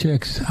about the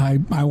chicks. I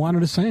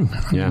wanted to sing.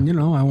 Yeah.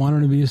 I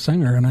wanted to be a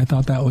singer, and I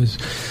thought that was,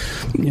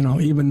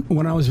 even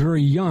when I was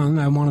very young,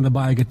 I wanted to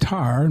buy a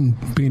guitar. And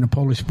being a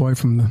Polish boy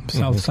from the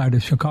south side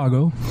of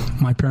Chicago,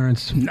 my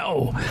parents,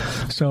 no.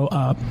 So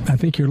I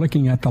think you're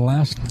looking at the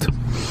last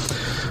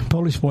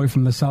Polish boy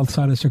from the south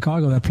side of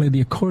Chicago that played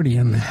the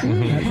accordion.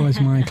 That was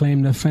my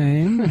claim to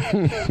fame.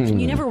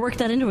 You never worked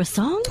that into a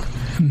song?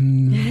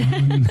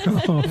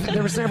 No.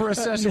 There was never a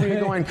session where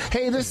you're going,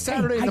 hey, this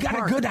Saturday in the park. I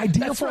got a good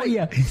idea for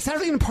you.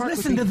 Saturday in the park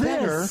Listen would be to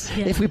better this.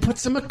 if we put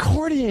some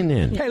accordion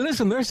in. Hey,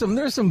 listen, there's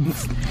some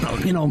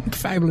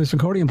fabulous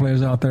accordion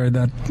players out there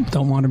that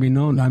don't want to be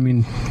known. I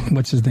mean,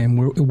 what's his name?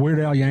 Weird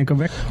Al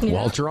Yankovic. Yeah.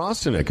 Walter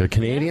Ostanek, a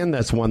Canadian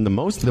that's won the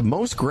most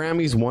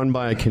Grammys won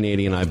by a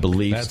Canadian, I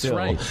believe. That's still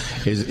right.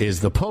 Is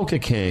the polka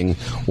king,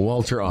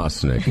 Walter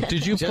Ostanek.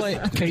 Did you play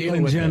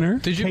Caitlyn Jenner?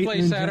 Did you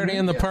play Saturday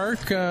in the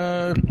Park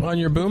on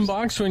your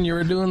boombox when you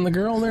were doing the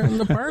girl there in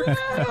the park?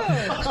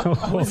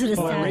 Was it a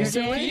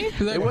Saturday?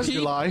 It was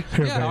July.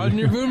 Yeah, on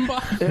your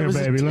boombox. Here,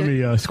 baby, let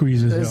me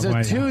squeeze this. It's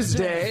a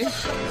Tuesday.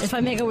 If I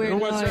make a weird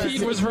What noise.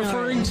 Pete was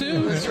referring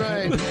to. That's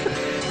right.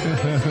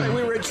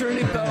 We were at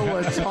Trinity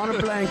Bellwoods on a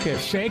blanket.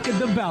 Shaking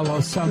the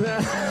bellows.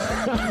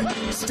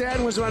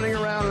 Stan was running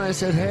around, and I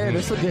said, hey,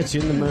 this will get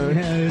you in the mood.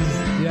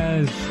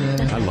 Yes.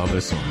 I love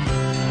this song.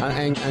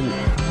 And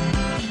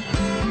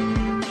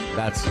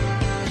that's...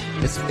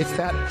 It's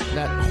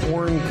that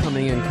horn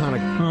coming in kind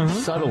of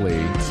subtly.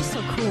 It's just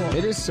so cool.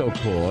 It is so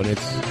cool, and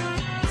it's...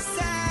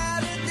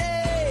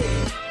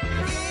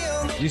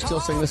 Do you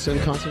still sing this in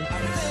concert?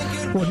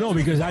 Well, no,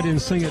 because I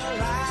didn't sing it.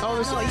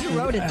 You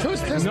wrote it.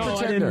 Who's this No, I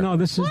pretender? didn't. No,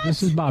 this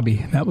is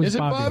Bobby. That was Is it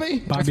Bobby?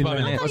 Bobby Bobby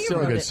Lane. Lane. It's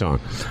still a good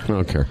song. I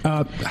don't care.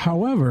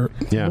 However,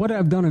 Yeah. what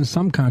I've done in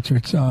some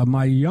concerts,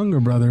 my younger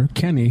brother,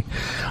 Kenny,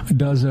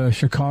 does a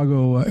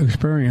Chicago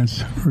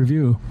Experience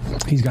review.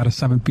 He's got a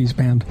 7-piece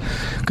band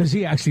because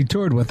he actually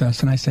toured with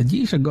us. And I said,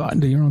 you should go out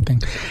and do your own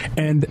thing.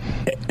 And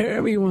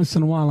every once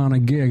in a while on a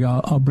gig,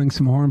 I'll bring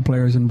some horn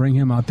players and bring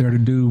him out there to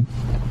do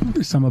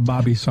some of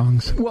Bobby's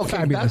songs. Well,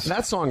 fabulous.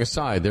 that song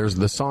aside, there's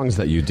the songs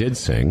that you did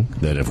sing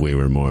that if we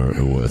were more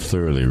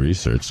thoroughly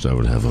researched, I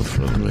would have a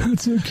problem.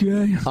 That's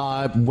okay.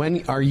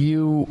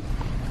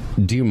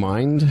 Do you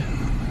mind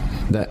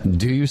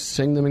Do you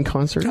sing them in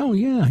concert? Oh,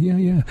 yeah.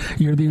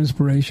 You're the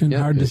inspiration. Yeah.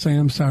 Hard to say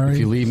I'm sorry. If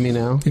you leave me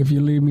now. If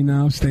you leave me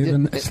now, stay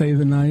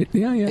the night.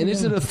 Yeah. And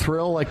is it a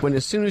thrill, like when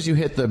as soon as you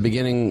hit the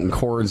beginning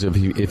chords of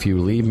 "If You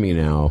Leave Me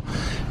Now,"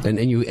 and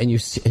you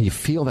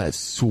feel that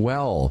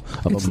swell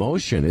of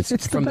emotion?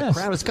 It's from the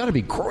crowd. It's got to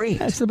be great.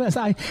 That's the best.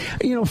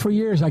 For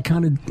years I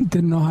kind of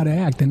didn't know how to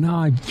act, and now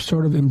I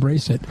sort of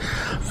embrace it.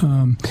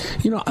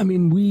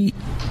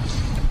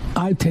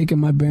 I've taken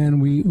my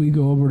band. We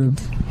go over to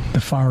the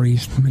Far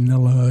East,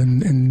 Manila,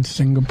 and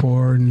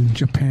Singapore, and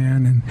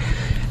Japan, and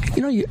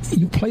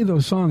you play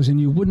those songs, and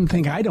you wouldn't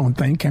think. I don't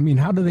think. I mean,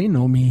 how do they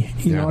know me?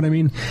 You know what I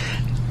mean?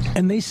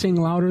 And they sing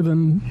louder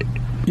than.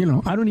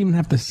 I don't even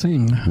have to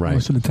sing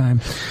most of the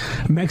time.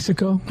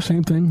 Mexico,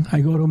 same thing.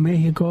 I go to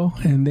Mexico,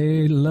 and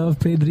they love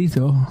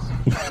Pedrito.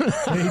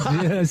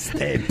 They just,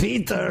 hey,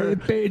 Peter.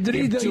 Hey,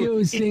 Pedrito,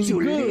 you sing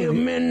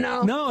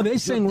good. No, they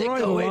sing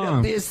right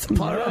along.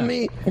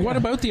 What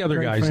about the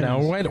other guys now?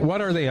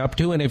 What are they up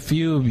to? And if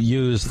you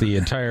use the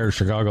entire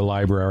Chicago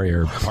Library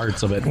or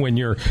parts of it,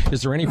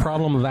 is there any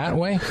problem that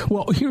way?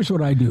 Well, here's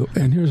what I do,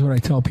 and here's what I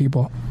tell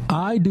people.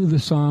 I do the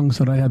songs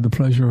that I had the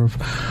pleasure of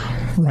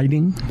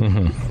writing,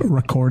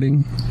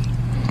 recording,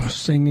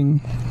 singing,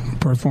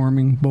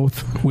 performing,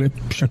 both with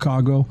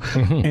Chicago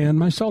and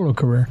my solo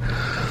career.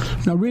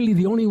 Now, really,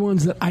 the only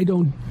ones that I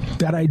didn't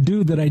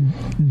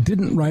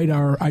write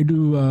I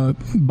do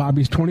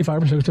Bobby's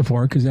 25 or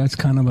 64, because that's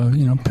kind of a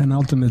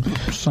penultimate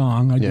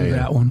song. I do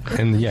that one,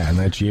 and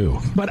that's you.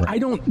 But I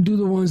don't do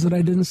the ones that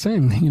I didn't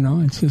sing.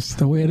 It's just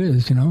the way it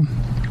is.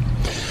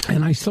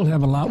 And I still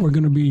have a lot.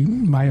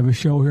 I have a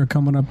show here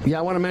coming up. Yeah,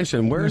 I want to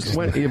mention,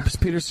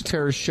 Peter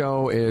Cetera's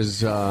show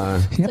is... you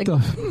have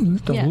to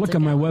look at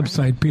my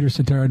website,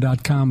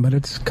 petercetera.com, but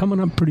it's coming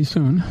up pretty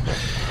soon.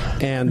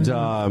 And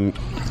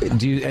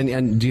do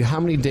you how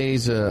many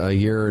days a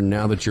year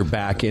now that you're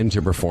back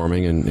into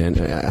performing, and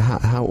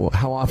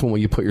how often will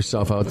you put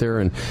yourself out there,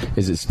 and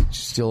is it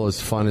still as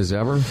fun as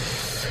ever?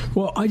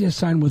 Well, I just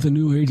signed with a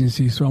new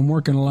agency, so I'm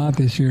working a lot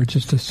this year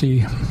just to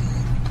see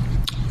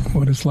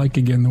what it's like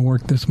again to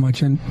work this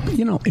much. And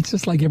it's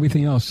just like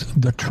everything else.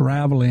 The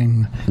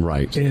traveling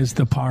is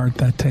the part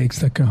that takes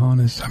the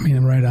cojones,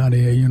 right out of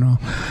you.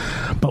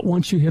 But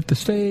once you hit the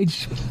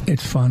stage,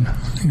 it's fun,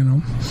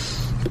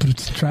 but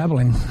it's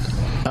traveling.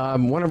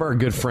 One of our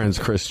good friends,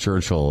 Chris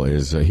Churchill,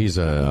 he's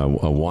a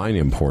wine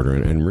importer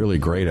and really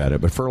great at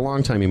it. But for a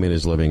long time, he made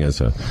his living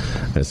as a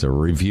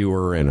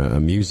reviewer and a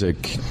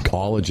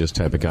musicologist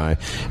type of guy.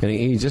 And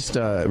he just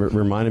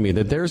reminded me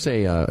that there's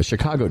a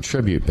Chicago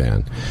tribute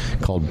band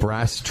called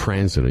Brass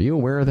Transit. Are you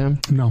aware of them?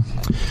 No.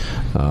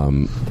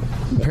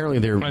 Apparently,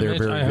 they're very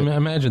good. I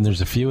imagine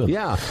there's a few of them.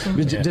 Yeah.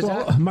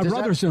 My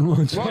brother's in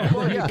one.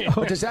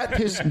 Does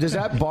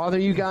that bother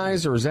you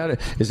guys, or is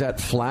that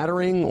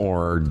flattering,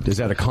 or is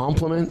that a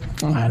compliment?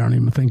 I don't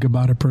even think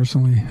about it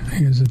personally.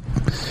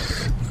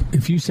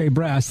 If you say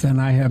brass, then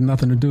I have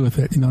nothing to do with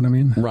it. You know what I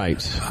mean?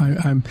 Right.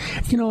 I'm.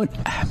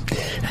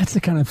 That's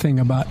the kind of thing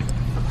about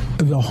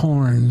the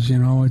horns.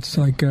 It's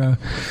like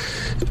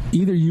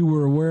either you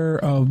were aware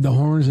of the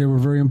horns; they were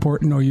very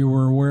important, or you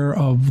were aware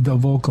of the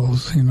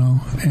vocals.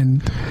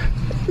 And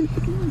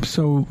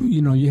so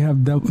you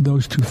have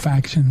those two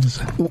factions.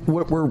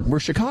 Were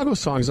Chicago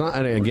songs?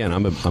 And again,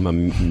 I'm a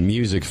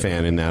music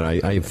fan in that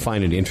I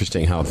find it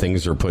interesting how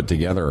things are put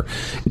together.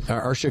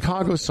 Are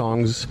Chicago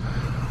songs?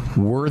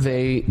 Were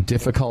they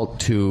difficult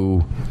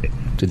to?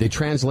 Did they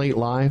translate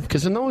live?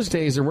 Because in those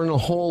days there weren't a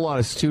whole lot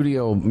of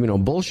studio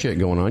bullshit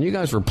going on. You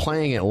guys were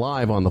playing it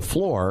live on the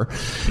floor.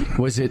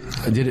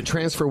 Did it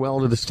transfer well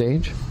to the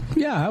stage?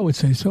 Yeah, I would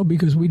say so,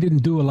 because we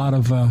didn't do a lot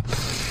of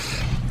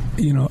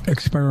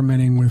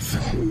experimenting with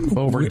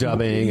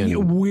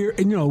overdubbing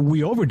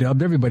we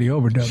overdubbed. Everybody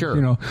overdubbed,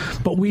 sure.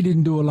 But we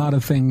didn't do a lot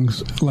of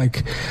things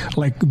like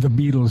the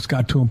Beatles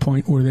got to a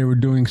point where they were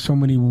doing so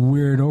many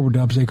weird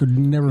overdubs they could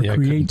never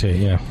create.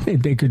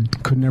 They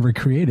could never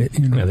create it.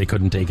 Yeah, they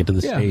couldn't take it to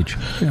the stage.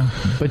 Yeah.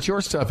 But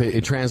your stuff,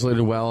 it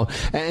translated well,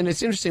 and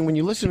it's interesting when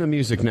you listen to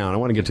music now. And I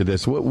want to get to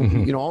this.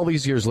 All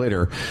these years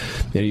later,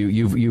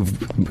 you've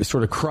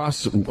sort of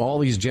crossed all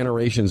these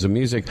generations of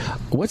music.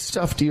 What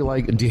stuff do you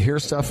like? Do you hear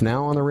stuff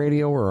now on the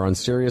radio or on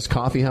Sirius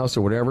Coffee House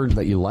or whatever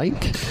that you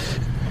like?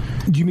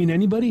 Do you mean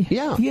anybody?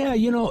 Yeah. Yeah,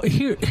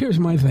 here's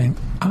my thing.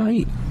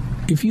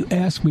 If you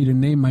ask me to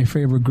name my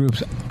favorite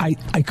groups, I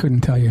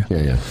couldn't tell you.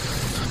 Yeah.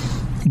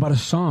 But a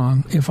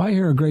song, if I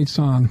hear a great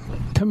song,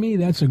 to me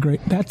that's a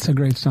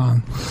great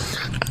song.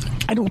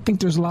 I don't think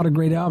there's a lot of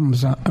great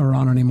albums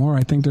around anymore.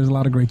 I think there's a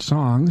lot of great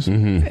songs,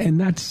 and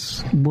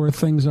that's where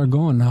things are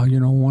going now.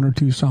 One or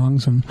two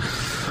songs, and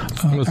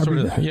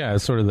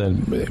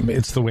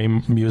it's the way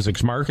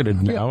music's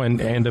marketed now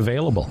and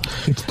available.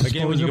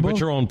 Again, when you put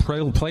your own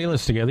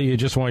playlist together, you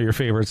just want your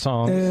favorite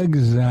song.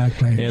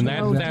 Exactly, and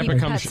that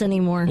becomes cuts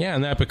anymore. Yeah,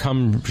 and that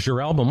becomes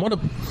your album.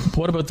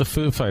 What about the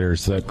Foo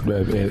Fighters? That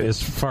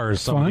as far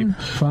as fun.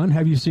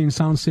 Have you seen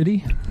Sound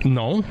City?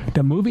 No.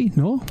 The movie?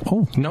 No.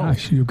 Oh no.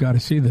 Gosh, you've got to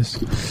see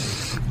this.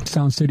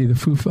 Sound City, the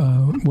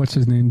what's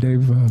his name, Dave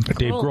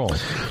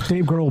Grohl.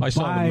 Dave Grohl I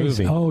saw the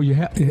movie. Oh,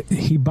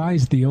 he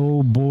buys the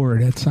old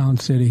board at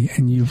Sound City,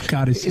 and you've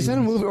got to see. Is that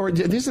a movie, or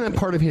isn't that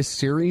part of his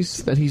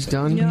series that he's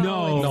done?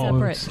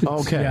 No, it's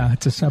separate. Okay. Yeah,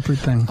 it's a separate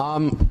thing.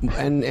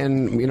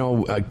 And you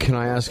know, can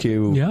I ask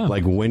you,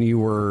 like, when you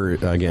were,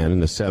 again, in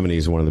the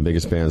 70s, one of the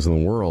biggest bands in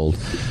the world,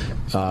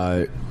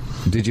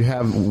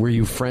 were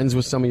you friends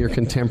with some of your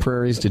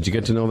contemporaries? Did you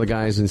get to know the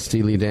guys in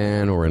Steely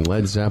Dan or in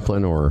Led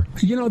Zeppelin, or?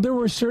 You know, there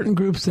were certain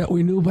groups that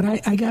we knew, but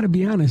I got to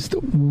be honest,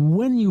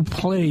 when you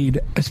played,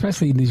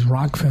 especially in these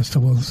rock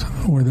festivals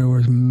where there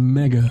was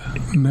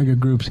mega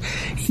groups,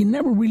 you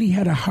never really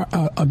had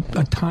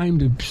a time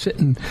to sit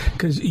and,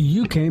 because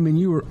you came and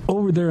you were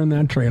over there in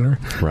that trailer,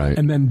 right?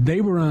 And then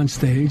they were on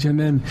stage, and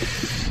then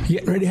you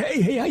get ready,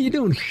 hey, how you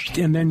doing?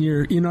 And then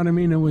you know what I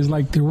mean? It was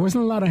like there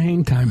wasn't a lot of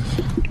hang time.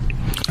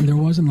 There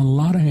wasn't a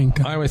lot of hang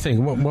time. I would think,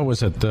 what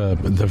was it, the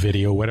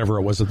video, whatever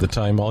it was at the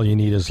time, All You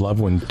Need Is Love,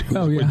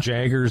 with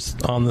Jagger's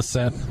on the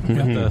set.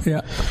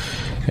 Yeah.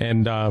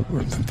 And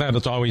that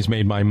has always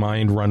made my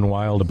mind run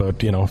wild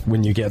about, you know,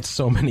 when you get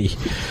so many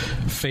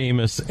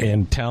famous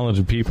and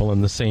talented people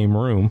in the same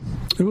room.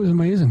 It was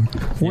amazing.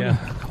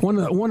 One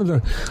of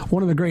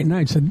the great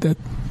nights that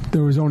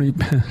there was only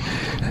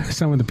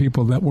some of the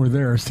people that were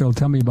there still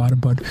tell me about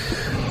it, but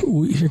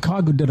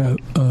Chicago did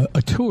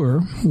a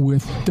tour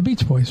with the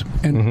Beach Boys,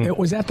 and it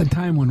was at the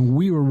time when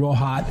we were real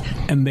hot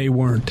and they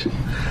weren't,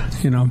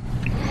 you know.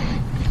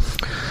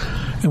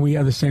 And we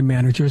had the same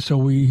manager, so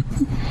we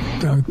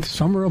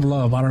Summer of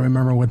Love, I don't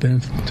remember what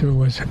the tour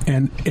was,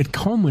 and it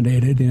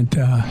culminated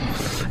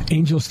at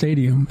Angel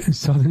Stadium in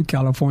Southern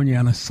California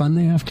on a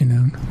Sunday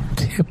afternoon.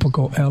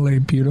 Typical LA,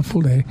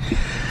 beautiful day.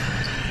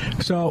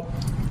 So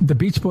the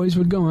Beach Boys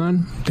would go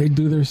on, they'd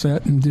do their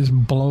set and just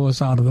blow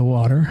us out of the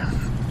water.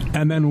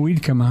 And then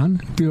we'd come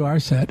on, do our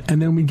set,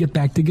 and then we'd get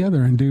back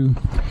together and do,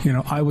 you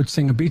know, I would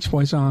sing a Beach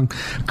Boy song,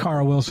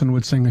 Carl Wilson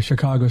would sing a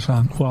Chicago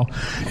song. Well,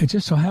 it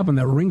just so happened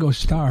that Ringo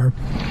Starr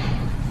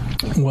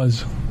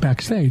was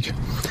backstage.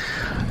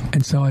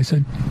 And so I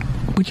said,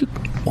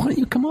 why don't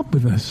you come up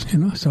with us? You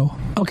know, so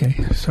okay,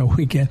 so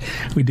we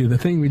do the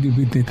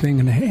thing,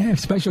 and hey,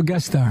 special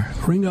guest star,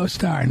 Ringo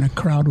Starr, and the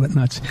crowd went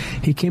nuts.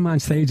 He came on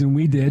stage, and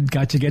we did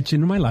Got to Get You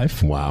Into My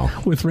Life. Wow,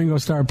 with Ringo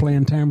Starr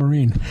playing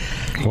tambourine.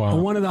 Wow,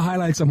 one of the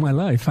highlights of my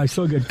life. I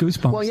still get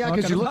goosebumps. Well, yeah,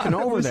 because you're looking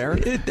over there.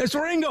 It's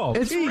Ringo.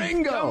 It's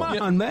Ringo. Come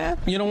on, man.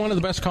 You know, one of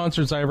the best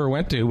concerts I ever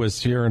went to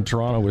was here in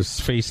Toronto. Was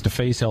face to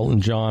face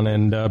Elton John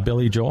and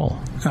Billy Joel.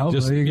 Oh,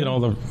 just you know,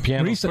 the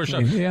piano push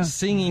up,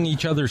 singing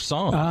each other's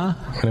songs,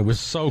 and it was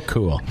so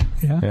cool.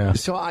 Yeah.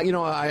 So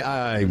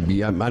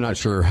I'm not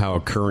sure how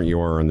current you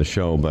are on the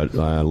show, but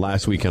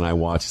last weekend I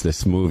watched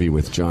this movie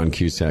with John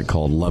Cusack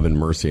called Love and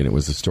Mercy, and it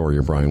was the story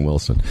of Brian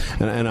Wilson.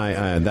 And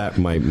I that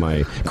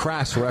my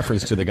crass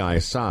reference to the guy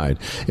aside,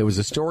 it was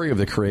the story of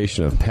the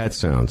creation of Pet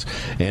Sounds.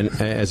 And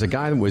as a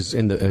guy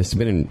that has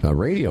been a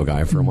radio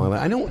guy for a while,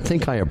 I don't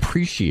think I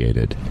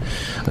appreciated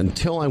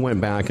until I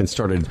went back and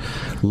started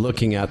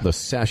looking at the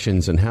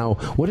sessions and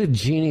what a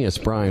genius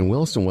Brian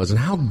Wilson was, and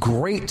how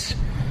great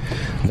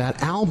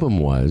that album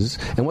was,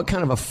 and what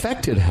kind of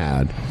effect it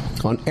had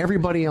on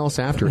everybody else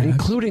after,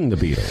 including the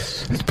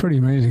Beatles. It's pretty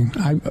amazing.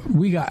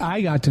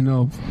 I got to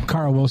know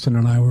Carl Wilson,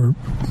 and I were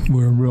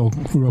real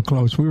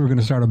close. We were going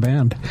to start a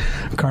band.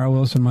 Carl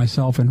Wilson,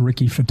 myself, and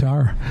Ricky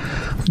Fattar,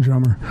 the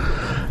drummer.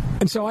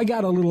 And so I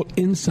got a little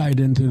insight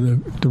into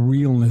the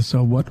realness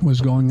of what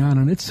was going on,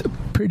 and it's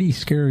pretty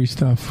scary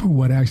stuff,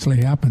 what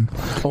actually happened.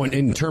 Oh, and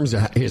in terms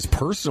of his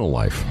personal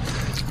life.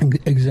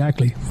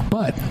 Exactly.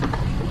 But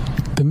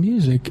the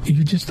music,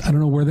 I don't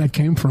know where that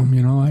came from,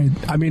 you know.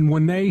 I mean,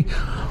 when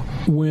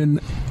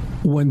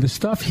the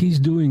stuff he's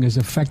doing is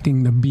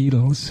affecting the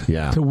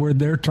Beatles to where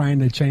they're trying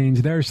to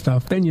change their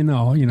stuff, then you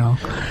know.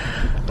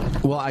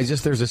 Well,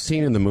 there's a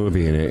scene in the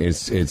movie, and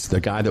it's the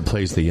guy that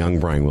plays the young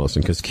Brian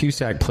Wilson, because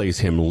Cusack plays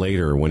him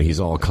later when he's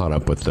all caught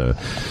up with the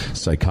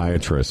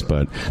psychiatrist.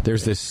 But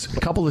there's this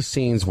couple of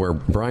scenes where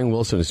Brian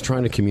Wilson is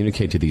trying to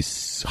communicate to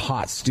these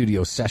hot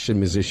studio session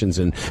musicians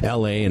in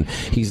L.A., and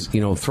he's,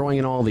 throwing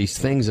in all these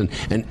things,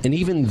 and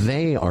even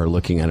they are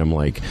looking at him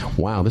like,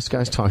 wow, this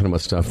guy's talking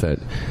about stuff that,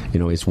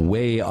 is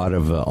way out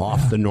of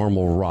off the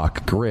normal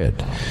rock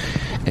grid.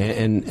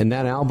 And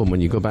that album,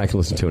 when you go back and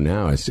listen to it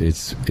now,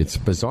 it's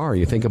bizarre.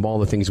 You think of all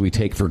the things we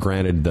take for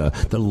granted,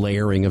 the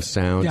layering of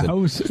sound. Yeah,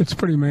 it's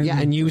pretty amazing. Yeah,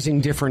 and using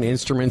different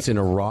instruments in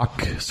a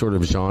rock sort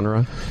of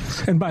genre.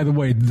 And by the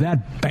way,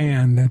 that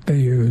band that they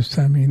used,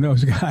 I mean,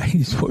 those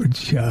guys were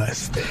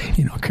just,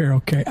 Carol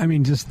Kay. I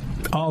mean, just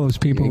all those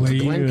people they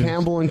used. Glenn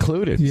Campbell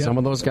included. Yeah. Some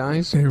of those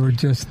guys. They were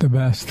just the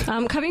best.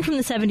 Coming from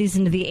the 70s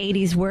into the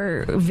 80s,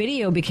 where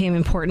video became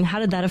important, how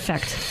did that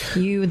affect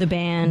you, the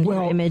band,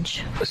 your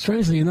image?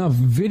 Strangely enough,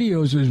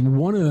 videos is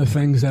one of the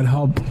things that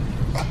help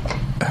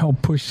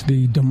push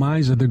the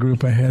demise of the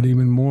group ahead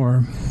even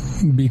more,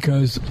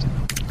 because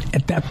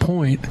at that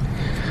point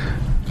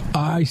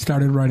I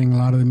started writing a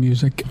lot of the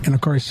music, and of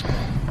course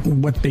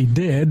what they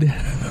did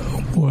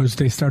was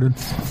they started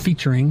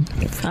featuring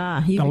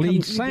the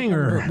lead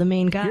singer. The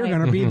main guy. You're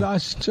going to be the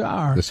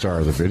star. The star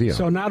of the video.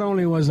 So not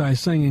only was I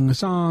singing the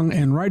song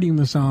and writing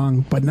the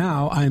song, but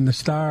now I'm the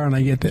star, and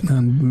I get that,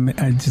 and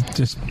I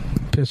just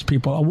piss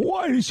people off.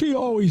 Why does he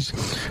always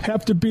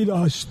have to be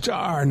the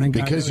star? And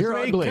because you're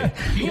ugly.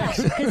 Yeah,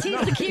 because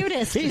he's the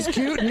cutest. He's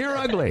cute and you're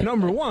ugly.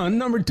 Number one.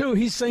 Number two,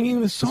 he's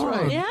singing the song.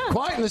 Right. Yeah.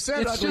 Quiet in the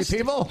set, It's ugly just,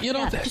 people. You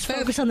know, Just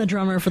focus on the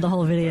drummer for the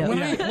whole video.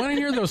 When I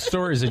hear those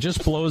stories, it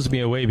just blows me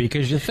away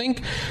because you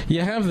think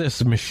you have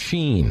this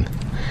machine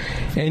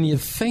and you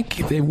think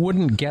they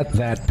wouldn't get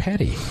that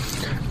petty.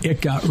 It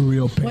got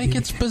real petty. Like,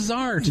 it's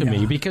bizarre to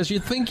me because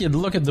you'd think you'd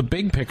look at the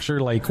big picture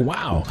like,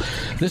 wow,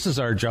 this is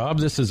our job,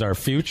 this is our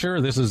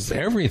future, this is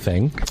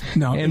everything.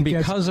 No, and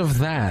because of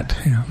that,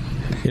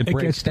 it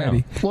breaks gets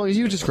petty. down. Well,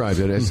 you described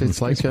it as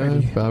it's like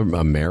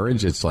a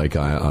marriage. It's like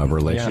a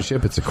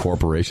relationship. It's a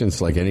corporation.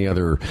 It's like any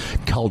other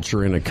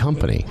culture in a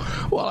company.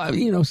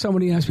 Well,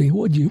 somebody asked me,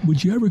 would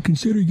you ever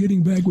consider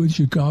getting back with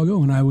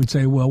Chicago? And I would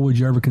say, well, would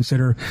you ever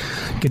consider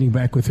getting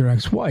back with your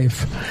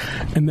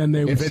ex-wife? And then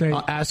they would say,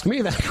 ask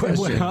me that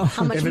question. Well,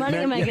 how much money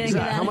am I going to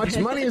get? How much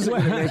money is it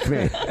going to make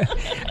me?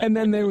 And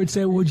then they would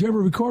say, well, would you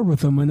ever record with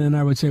them? And then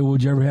I would say, well,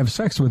 would you ever have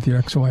sex with your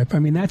ex-wife? I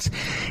mean, that's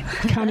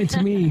kind of,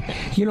 to me,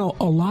 a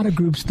lot of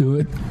groups do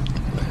it.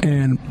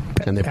 And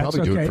they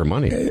probably do it for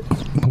money.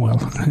 Well,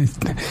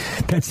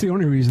 that's the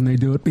only reason they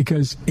do it,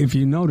 because if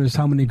you notice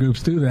how many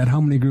groups do that, how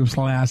many groups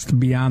last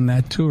beyond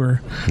that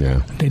tour?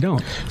 Yeah, they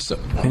don't. So,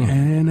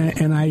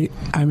 and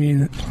I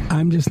mean,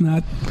 I'm just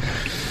not.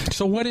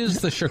 So what is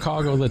the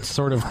Chicago that's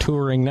sort of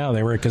touring now?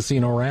 They were at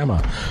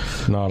Casino-Rama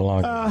not long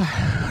ago.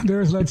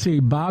 There's, let's see,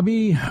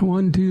 Bobby,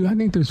 1, 2, I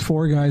think there's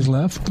 4 guys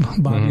left.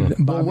 Bobby,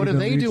 well, what do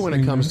they do when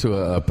it comes to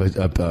a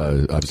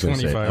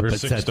 25 or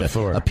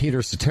 64. A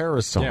Peter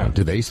Cetera song? Yeah.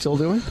 Do they still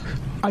do it?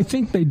 I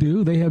think they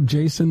do. They have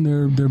Jason,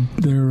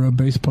 their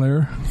bass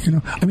player.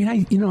 I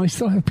mean, I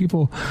still have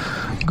people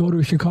go to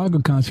a Chicago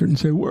concert and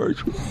say,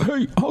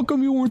 "Hey, how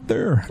come you weren't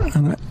there?"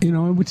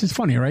 And which is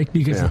funny, right?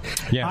 Because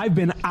I've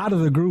been out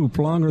of the group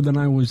longer than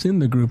I was in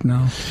the group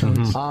now. So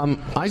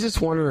I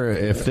just wonder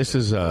if this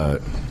is a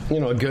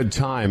good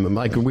time.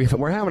 Like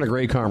we're having a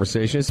great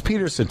conversation. It's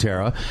Peter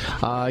Cetera.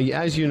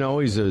 As you know,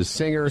 he's a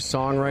singer,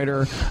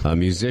 songwriter, a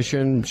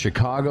musician.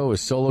 Chicago,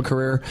 his solo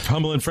career.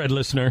 Humble and Fred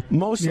listener.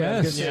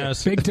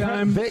 Yes. Big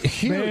time.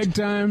 Huge. Big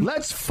time.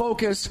 Let's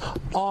focus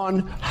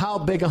on how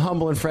big a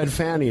Humble and Fred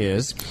fan he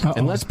is.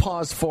 And let's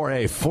pause for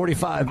a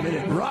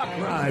 45-minute rock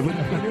ride with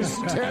Peter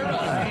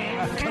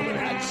Cetera. Coming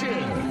at you.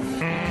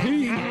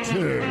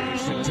 Peter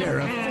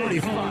Cetera,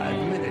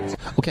 45 minutes.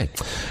 Okay,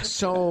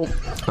 so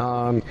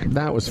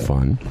that was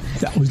fun.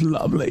 That was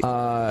lovely.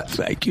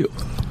 Thank you.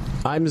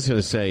 I'm just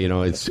going to say,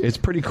 it's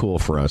pretty cool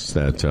for us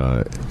that...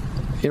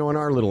 in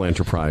our little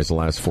enterprise the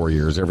last 4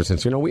 years, ever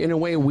since, in a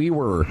way we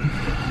were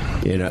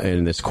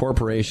in this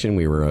corporation,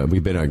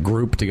 we've been a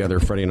group together,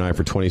 Freddie and I,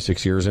 for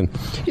 26 years. And,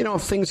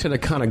 if things had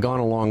kind of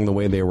gone along the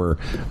way they were,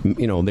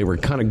 they were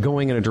kind of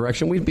going in a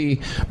direction, we'd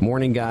be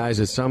morning guys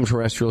at some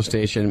terrestrial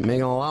station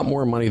making a lot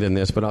more money than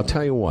this. But I'll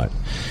tell you what,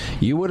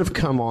 you would have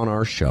come on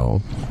our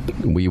show.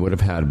 We would have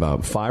had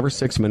about 5 or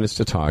 6 minutes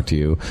to talk to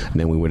you. And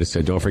then we would have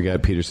said, don't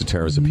forget, Peter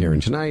Cetera's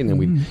appearing tonight. And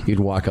then you'd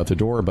walk out the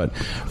door. But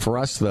for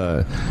us,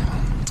 the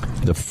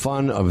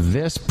fun of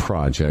this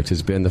project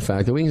has been the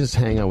fact that we can just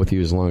hang out with you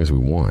as long as we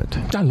want.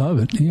 I love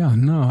it. Yeah,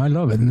 no, I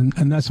love it.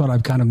 And that's what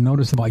I've kind of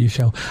noticed about your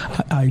show.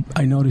 I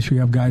notice you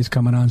have guys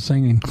coming on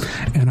singing,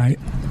 and I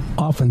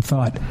often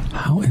thought,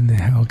 how in the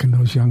hell can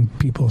those young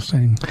people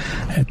sing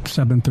at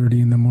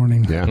 7:30 in the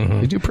morning? Yeah,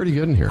 they do pretty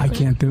good in here. I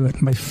can't do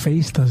it. My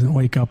face doesn't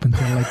wake up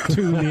until like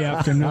 2 in the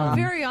afternoon.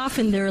 Very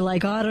often they're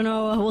like, I don't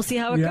know, we'll see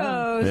how it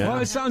goes. Yeah. Well,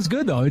 it sounds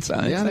good, though.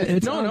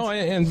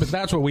 But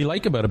that's what we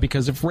like about it,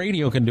 because if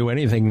radio can do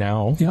anything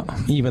now,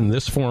 even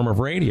this form of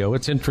radio,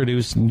 it's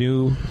introduced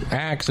new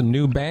acts and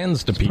new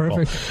bands to people.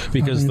 Perfect.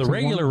 Because the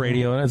regular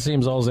radio, and it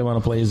seems all they want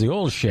to play is the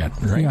old shit,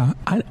 right? Yeah,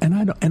 I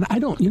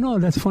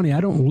don't. That's funny.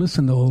 I don't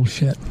listen to old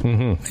shit.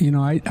 Mm-hmm.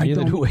 I Neither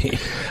don't. Do we.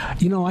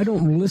 I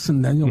don't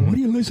listen. What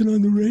do you listen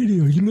on the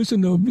radio? You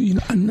listen to.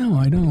 No,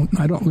 I don't.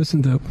 I don't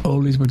listen to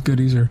oldies but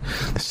goodies or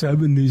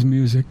 70s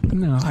music.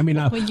 No, I mean,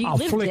 I'll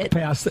flick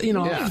past it.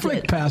 I'll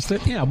flick past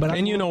it. Yeah, but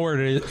you know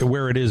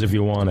where it is if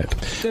you want it,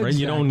 right? Exactly.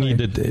 You don't need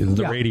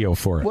the radio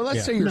for it. Well,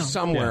 let's say you're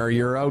somewhere,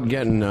 you're out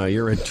getting,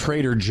 you're at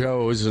Trader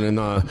Joe's and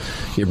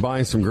you're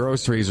buying some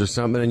groceries or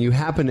something, and you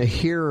happen to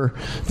hear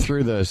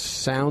through the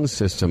sound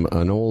system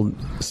an old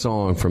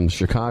song from the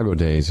Chicago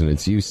days, and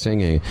it's you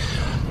singing.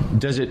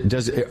 Does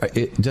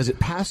it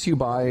pass you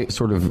by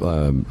sort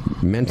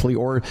of mentally,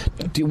 or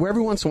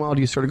every once in a while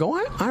do you sort of go,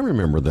 I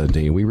remember the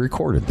day we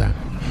recorded that?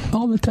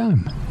 All the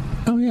time.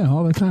 Oh yeah,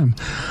 all the time.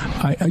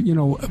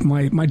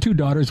 My 2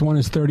 daughters, one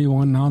is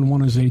 31 now and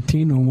one is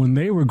 18, and when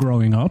they were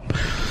growing up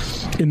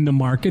in the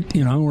market,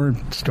 we're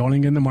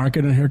strolling in the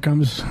market, and here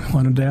comes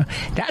one of the,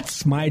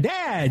 that's my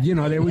dad,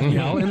 they would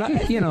yell, and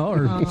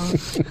or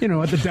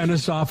at the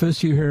dentist's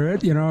office you hear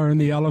it, or in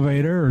the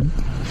elevator, or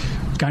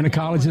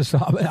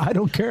gynecologist. I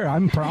don't care.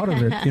 I'm proud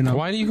of it. You know.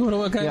 Why do you go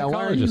to a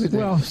gynecologist?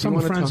 Well, some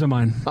friends of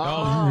mine.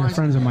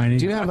 Friends of mine.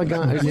 Do you have a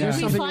guy? Is there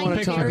something you want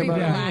to talk very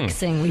about?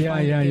 relaxing. We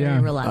find it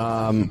very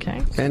relaxing.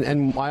 Okay.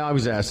 And I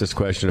always ask this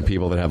question to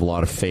people that have a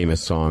lot of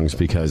famous songs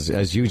because,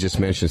 as you just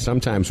mentioned,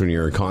 sometimes when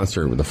you're in a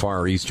concert with the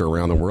Far East or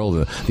around the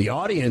world, the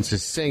audience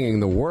is singing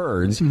the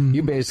words.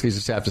 You basically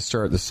just have to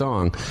start the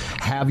song.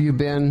 Have you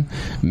been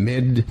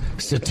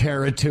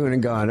mid-Cetera tune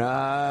and gone,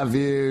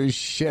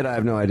 shit, I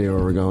have no idea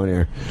where we're going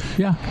here?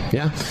 Yeah.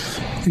 Yeah?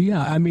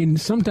 Yeah, I mean,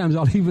 sometimes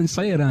I'll even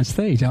say it on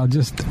stage. I'll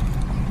just,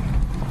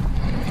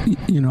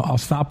 I'll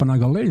stop and I'll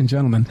go, ladies and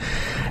gentlemen,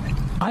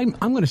 I'm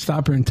going to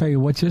stop here and tell you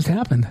what just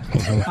happened.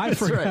 I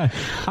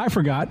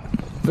forgot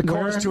the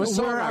chorus to a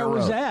song where I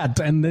was at,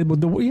 and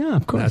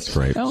of course. That's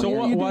great. Oh, so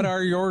what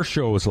are your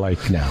shows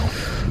like now?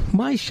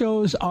 My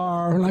shows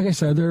are, like I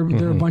said,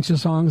 they're a bunch of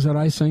songs that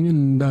I sing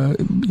and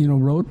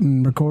wrote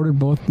and recorded,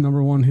 both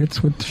 #1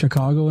 hits with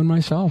Chicago and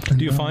myself. And,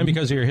 do you find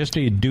because of your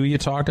history, do you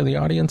talk to the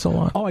audience a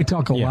lot? Oh, I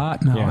talk a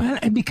lot now,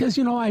 and because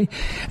I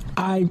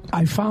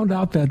found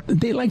out that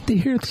they like to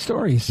hear the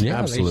stories. Yeah,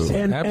 absolutely,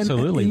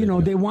 absolutely.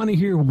 And they want to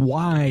hear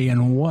why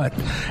and what,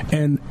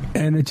 and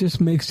it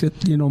just makes it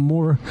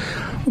more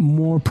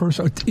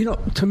personal.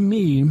 To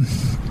me,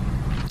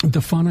 the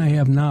fun I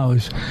have now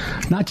is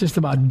not just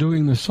about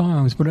doing the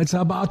songs, but it's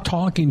about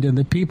talking to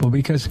the people.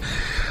 Because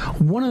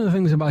one of the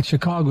things about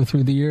Chicago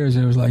through the years,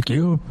 it was like,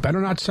 you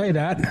better not say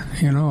that.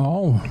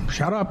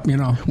 Shut up.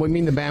 What I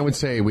mean, the band would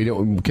say, we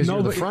don't, because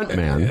you're the front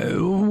man.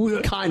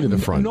 Kind of the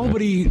front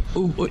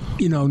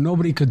man.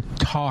 Nobody could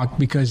talk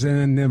because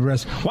then the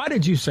rest, why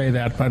did you say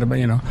that?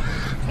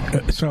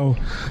 So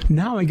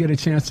now I get a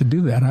chance to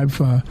do that.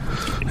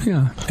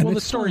 Well, the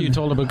story you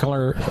told about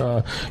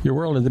Color Your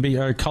World at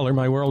the Color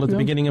My World at the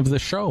beginning of the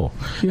show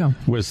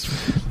was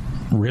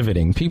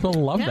riveting. People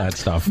love that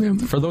stuff. Yeah.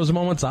 For those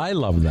moments, I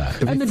love that.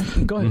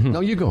 Go ahead. No,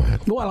 you go ahead.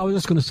 Well, I was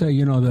just going to say,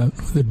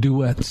 the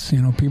duets.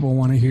 People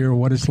want to hear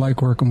what it's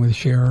like working with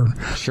Cher.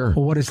 Sure.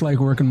 Or what it's like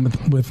working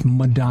with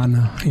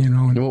Madonna.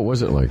 What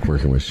was it like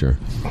working with Cher?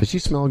 Did she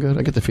smell good?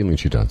 I get the feeling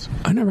she does.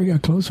 I never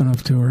got close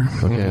enough to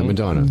her. Okay,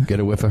 Madonna. Get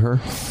a whiff of her?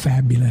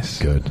 Fabulous.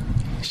 Good.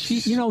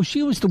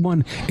 She was the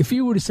one. If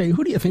you were to say,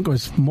 who do you think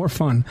was more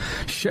fun,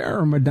 Cher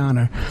or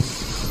Madonna?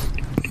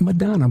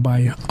 Madonna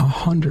by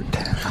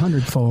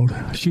 100-fold.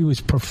 She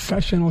was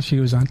professional. She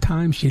was on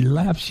time. She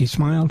laughed. She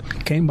smiled.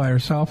 Came by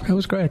herself. It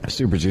was great.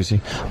 Super juicy.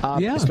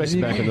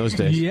 Especially back in those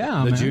days.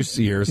 Yeah, the man. juice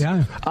years.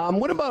 Yeah.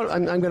 What about?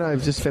 I'm going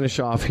to just finish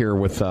off here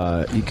with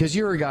because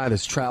you're a guy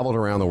that's traveled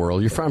around the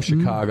world. You're from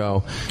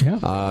Chicago. Yeah.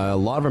 A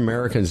lot of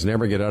Americans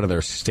never get out of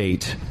their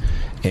state.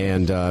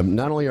 And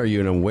not only are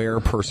you an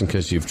aware person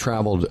because you've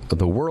traveled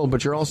the world,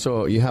 but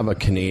you have a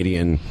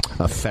Canadian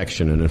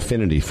affection and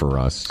affinity for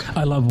us.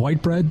 I love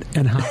white bread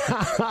and hockey.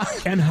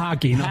 And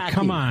hockey. Now,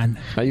 come on.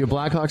 Are you a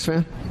Blackhawks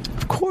fan?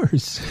 Of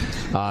course.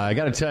 I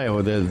got to tell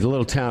you, the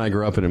little town I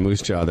grew up in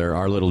Moose Jaw,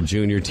 our little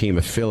junior team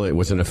affiliate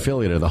was an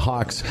affiliate of the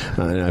Hawks.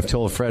 And I've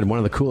told Fred, one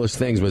of the coolest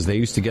things was they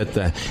used to get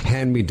the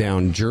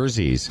hand-me-down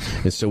jerseys.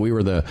 And so we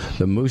were the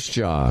Moose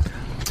Jaw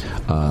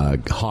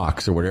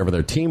Hawks or whatever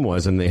their team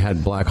was, and they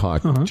had Black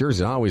Hawk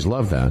jerseys. I always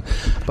loved that.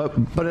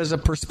 But as a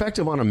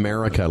perspective on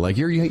America, like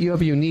you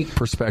have a unique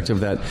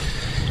perspective that.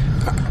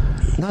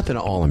 Not that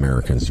all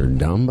Americans are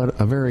dumb, but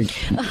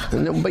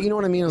but you know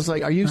what I mean? It's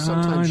like, are you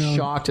sometimes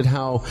shocked at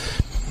how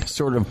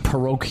sort of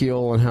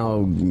parochial and how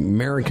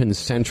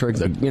American-centric,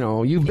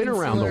 you've been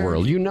around the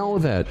world. You know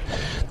that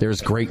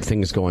there's great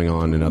things going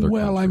on in other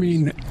countries. Well, I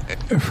mean,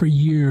 for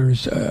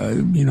years,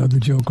 the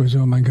joke was,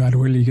 oh, my God,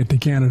 where do you get to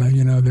Canada?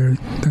 You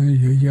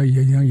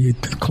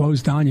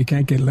close down, you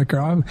can't get liquor.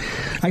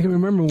 I can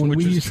remember when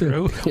we used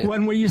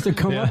to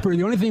come up here,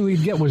 the only thing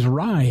we'd get was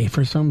rye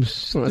for some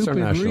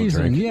stupid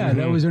reason. Drink. Yeah,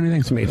 that was the only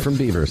thing. It's made from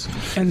beavers.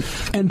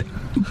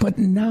 But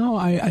now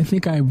I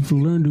think I've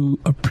learned to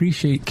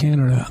appreciate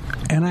Canada,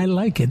 and I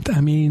like it.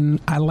 I mean,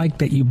 I like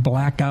that you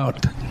black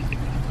out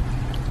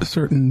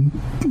certain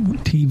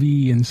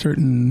TV and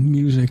certain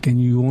music,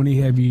 and you only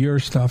have your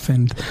stuff,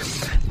 and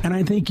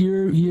I think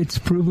it's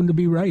proven to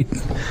be right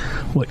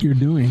what you're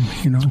doing.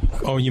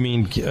 Oh, you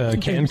mean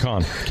Canadian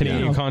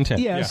content?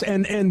 Yes, yeah.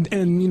 and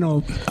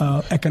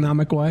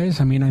economic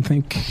wise, I mean, I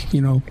think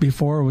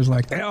before it was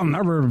like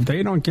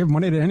they don't give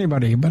money to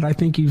anybody, but I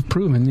think you've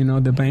proven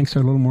the banks are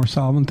a little more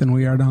solvent than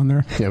we are down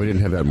there. Yeah, we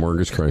didn't have that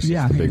mortgage crisis.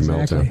 Yeah, the big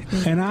exactly.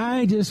 meltdown. And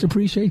I just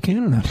appreciate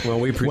Canada. Well,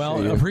 we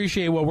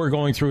appreciate what we're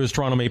going through as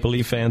Toronto Maple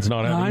Leaf fans,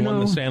 not having won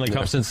the Stanley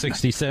Cup since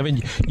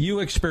 '67. You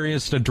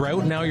experienced a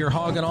drought. Now you're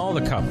hogging all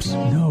the cups.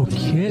 No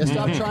kidding.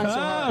 Stop trying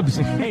Cubs.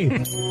 Hey,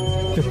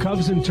 the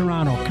Cubs in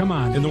Toronto. Come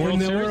on. In the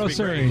World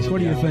Series. What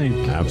do you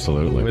think?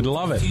 Absolutely. We'd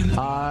love it.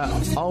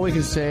 All we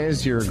can say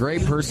is you're a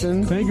great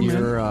person. Thank you,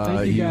 man.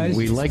 Thank you, guys.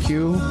 We like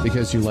you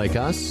because you like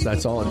us.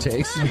 That's all it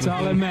takes. That's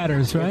all that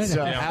matters, right? It's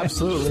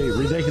absolutely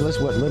ridiculous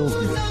what little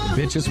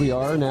bitches we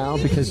are now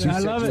because you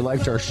said you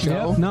liked our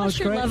show. Yep. No, it's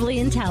you're great. lovely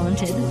and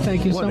talented.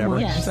 Thank you so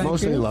much. Yes.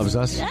 Mostly loves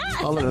us.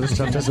 All that other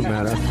stuff doesn't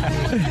matter.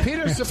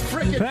 Peter's a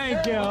freaking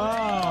Thank you.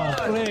 Oh,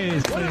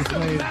 please. What is the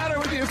matter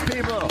with you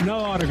people? No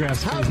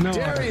autographs, How please. No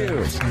dare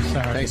autographs. you? I'm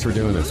sorry. Thanks for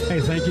doing this. Hey,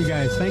 thank you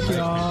guys. Thank you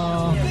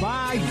all.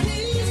 Bye.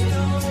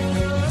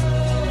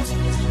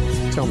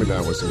 Tell me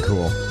that wasn't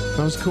cool.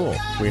 That was cool.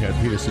 We had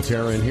Peter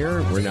Cetera in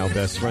here. We're now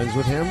best friends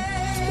with him.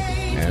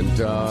 And,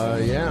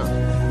 yeah.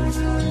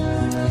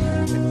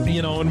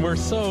 You know, and we're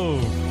so,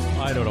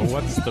 I don't know,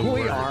 what's the word?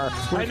 We are.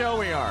 I know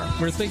we are.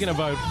 We're thinking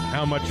about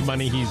how much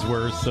money he's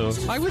worth, so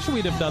I wish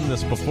we'd have done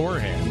this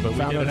beforehand. But we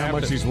Found out didn't how have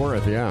much to. he's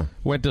worth, yeah.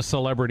 Went to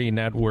celebrity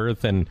net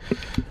worth, and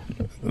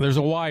there's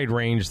a wide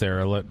range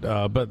there.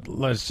 But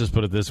let's just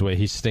put it this way: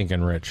 he's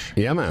stinking rich,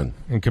 Yeah, man.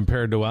 and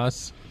compared to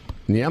us.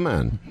 Yeah,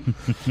 man.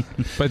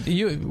 But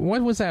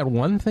what was that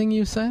one thing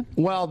you said?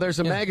 Well, there's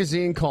a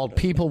magazine called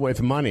People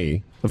with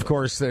Money. Of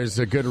course, there's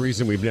a good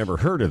reason we've never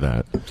heard of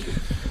that.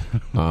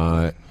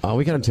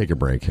 We got to take a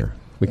break here.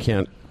 We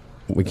can't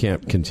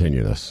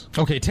continue this.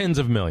 Okay, tens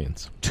of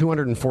millions.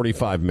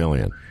 245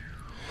 million.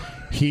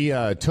 He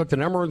took the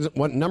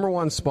number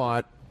one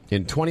spot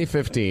in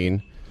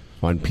 2015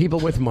 on People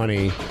with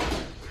Money.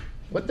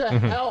 What the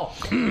hell?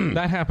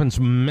 That happens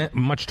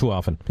much too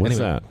often. What's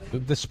that?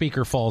 The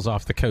speaker falls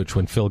off the couch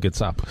when Phil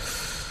gets up.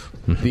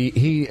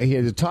 He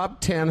had the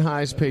top 10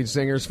 highest paid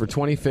singers for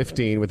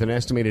 2015 with an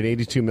estimated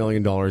 $82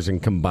 million in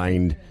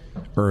combined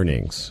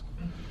earnings.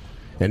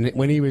 And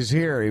when he was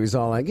here, he was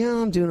all like, yeah,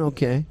 I'm doing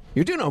okay.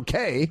 You're doing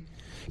okay?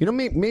 You know,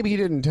 maybe he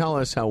didn't tell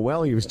us how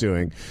well he was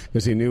doing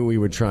because he knew we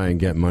would try and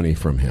get money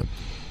from him.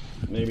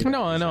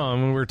 No, I know. I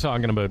mean, we're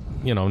talking about,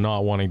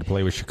 not wanting to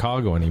play with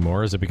Chicago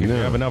anymore. Is it because you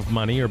have enough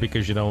money or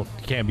because you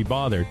can't be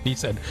bothered? He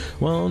said,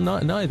 well,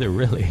 neither,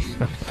 really.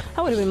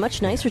 That would have been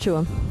much nicer to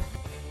him.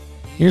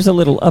 Here's a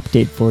little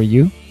update for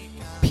you.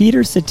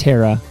 Peter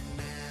Cetera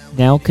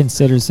now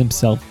considers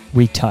himself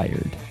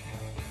retired.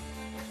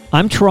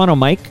 I'm Toronto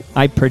Mike.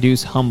 I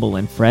produce Humble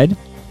and Fred.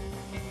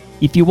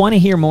 If you want to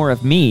hear more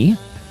of me,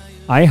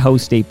 I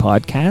host a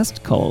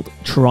podcast called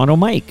Toronto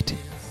Mic'd.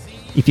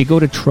 If you go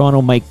to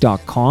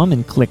torontomike.com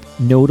and click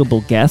Notable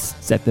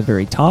Guests at the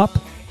very top,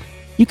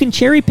 you can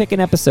cherry pick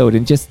an episode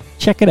and just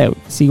check it out,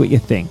 see what you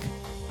think.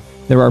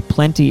 There are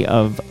plenty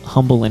of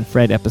Humble and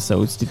Fred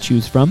episodes to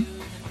choose from.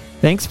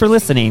 Thanks for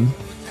listening.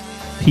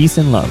 Peace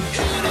and love.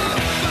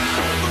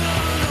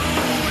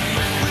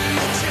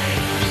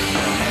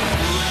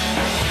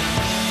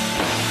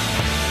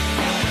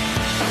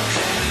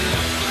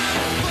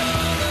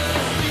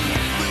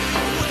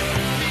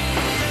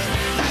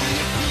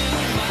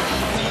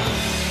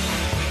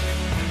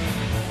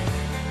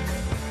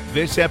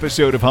 This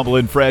episode of Humble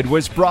and Fred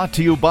was brought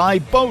to you by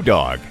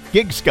Bodog,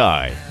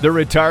 GigSky, The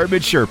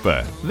Retirement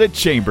Sherpa, The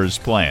Chambers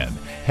Plan,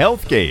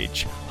 Health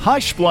Gauge,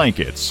 Hush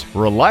Blankets,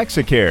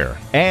 Relaxacare,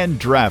 and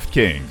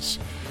DraftKings.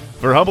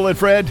 For Humble and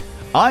Fred,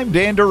 I'm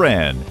Dan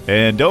Duran,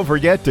 and don't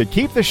forget to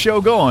keep the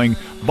show going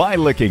by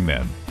liking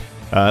them,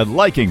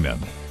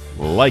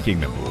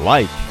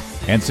 like,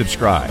 and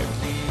subscribe.